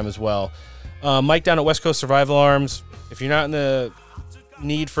Instagram as well. Mike down at West Coast Survival Arms. If you're not in the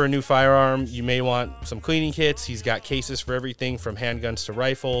need for a new firearm, you may want some cleaning kits. He's got cases for everything from handguns to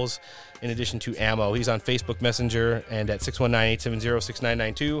rifles, in addition to ammo. He's on Facebook Messenger and at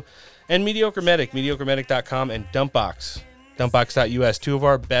 619-870-6992. And Mediocre Medic, mediocremedic.com, and Dumpbox, dumpbox.us, two of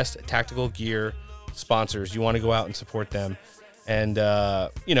our best tactical gear sponsors. You want to go out and support them and,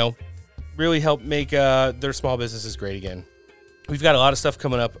 really help make their small businesses great again. We've got a lot of stuff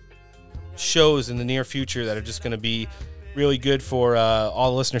coming up, shows in the near future that are just going to be really good for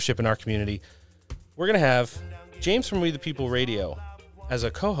all the listenership in our community. We're going to have James from We the People Radio as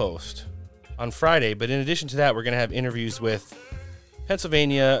a co-host on Friday, but in addition to that, we're going to have interviews with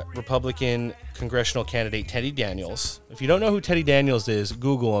Pennsylvania Republican congressional candidate Teddy Daniels. If you don't know who Teddy Daniels is,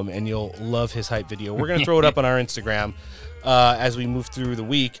 Google him and you'll love his hype video. We're going to throw it up on our Instagram as we move through the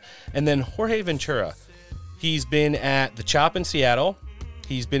week. And then Jorge Ventura. He's been at the Chop in Seattle.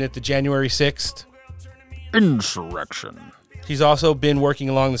 He's been at the January 6th insurrection. He's also been working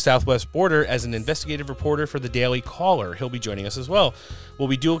along the southwest border as an investigative reporter for the Daily Caller. He'll be joining us as well. We'll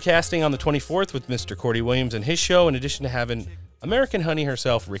be dual casting on the 24th with Mr. Cordy Williams and his show, in addition to having American Honey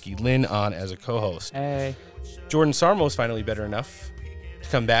herself, Ricky Lynn, on as a co-host. Hey. Jordan Sarmo's finally better enough to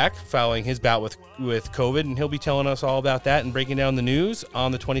come back following his bout with COVID, and he'll be telling us all about that and breaking down the news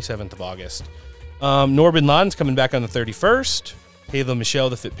on the 27th of August. Nor bin Laden's coming back on the 31st. Halo Michelle,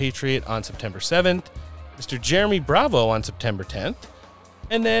 the Fit Patriot, on September 7th. Mr. Jeremy Bravo on September 10th.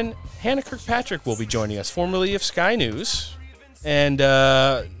 And then Hannah Kirkpatrick will be joining us, formerly of Sky News and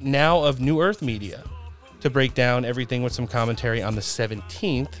now of New Earth Media, to break down everything with some commentary on the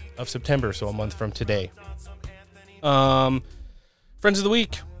 17th of September, so a month from today. Friends of the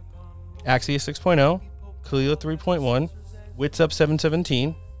Week, Axios 6.0, Kalila 3.1, Wits Up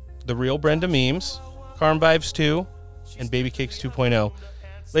 717, The Real Brenda Memes, Carm Vibes 2, and Baby Cakes 2.0.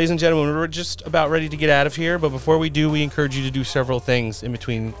 Ladies and gentlemen, we're just about ready to get out of here, but before we do, we encourage you to do several things in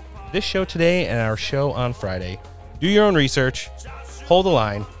between this show today and our show on Friday. Do your own research, hold the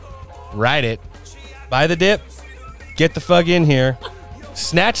line, ride it, buy the dip, get the fuck in here,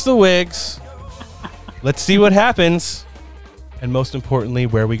 snatch the wigs, let's see what happens, and most importantly,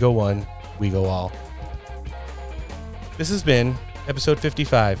 where we go one, we go all. This has been episode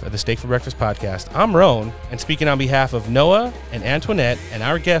 55 of the Steak for Breakfast podcast. I'm Roan, and speaking on behalf of Noah and Antoinette and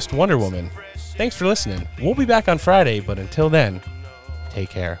our guest, Wonder Woman, thanks for listening. We'll be back on Friday, but until then,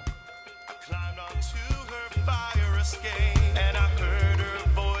 take care.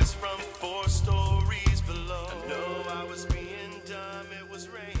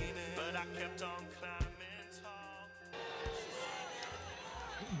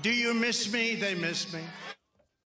 Do you miss me? They miss me.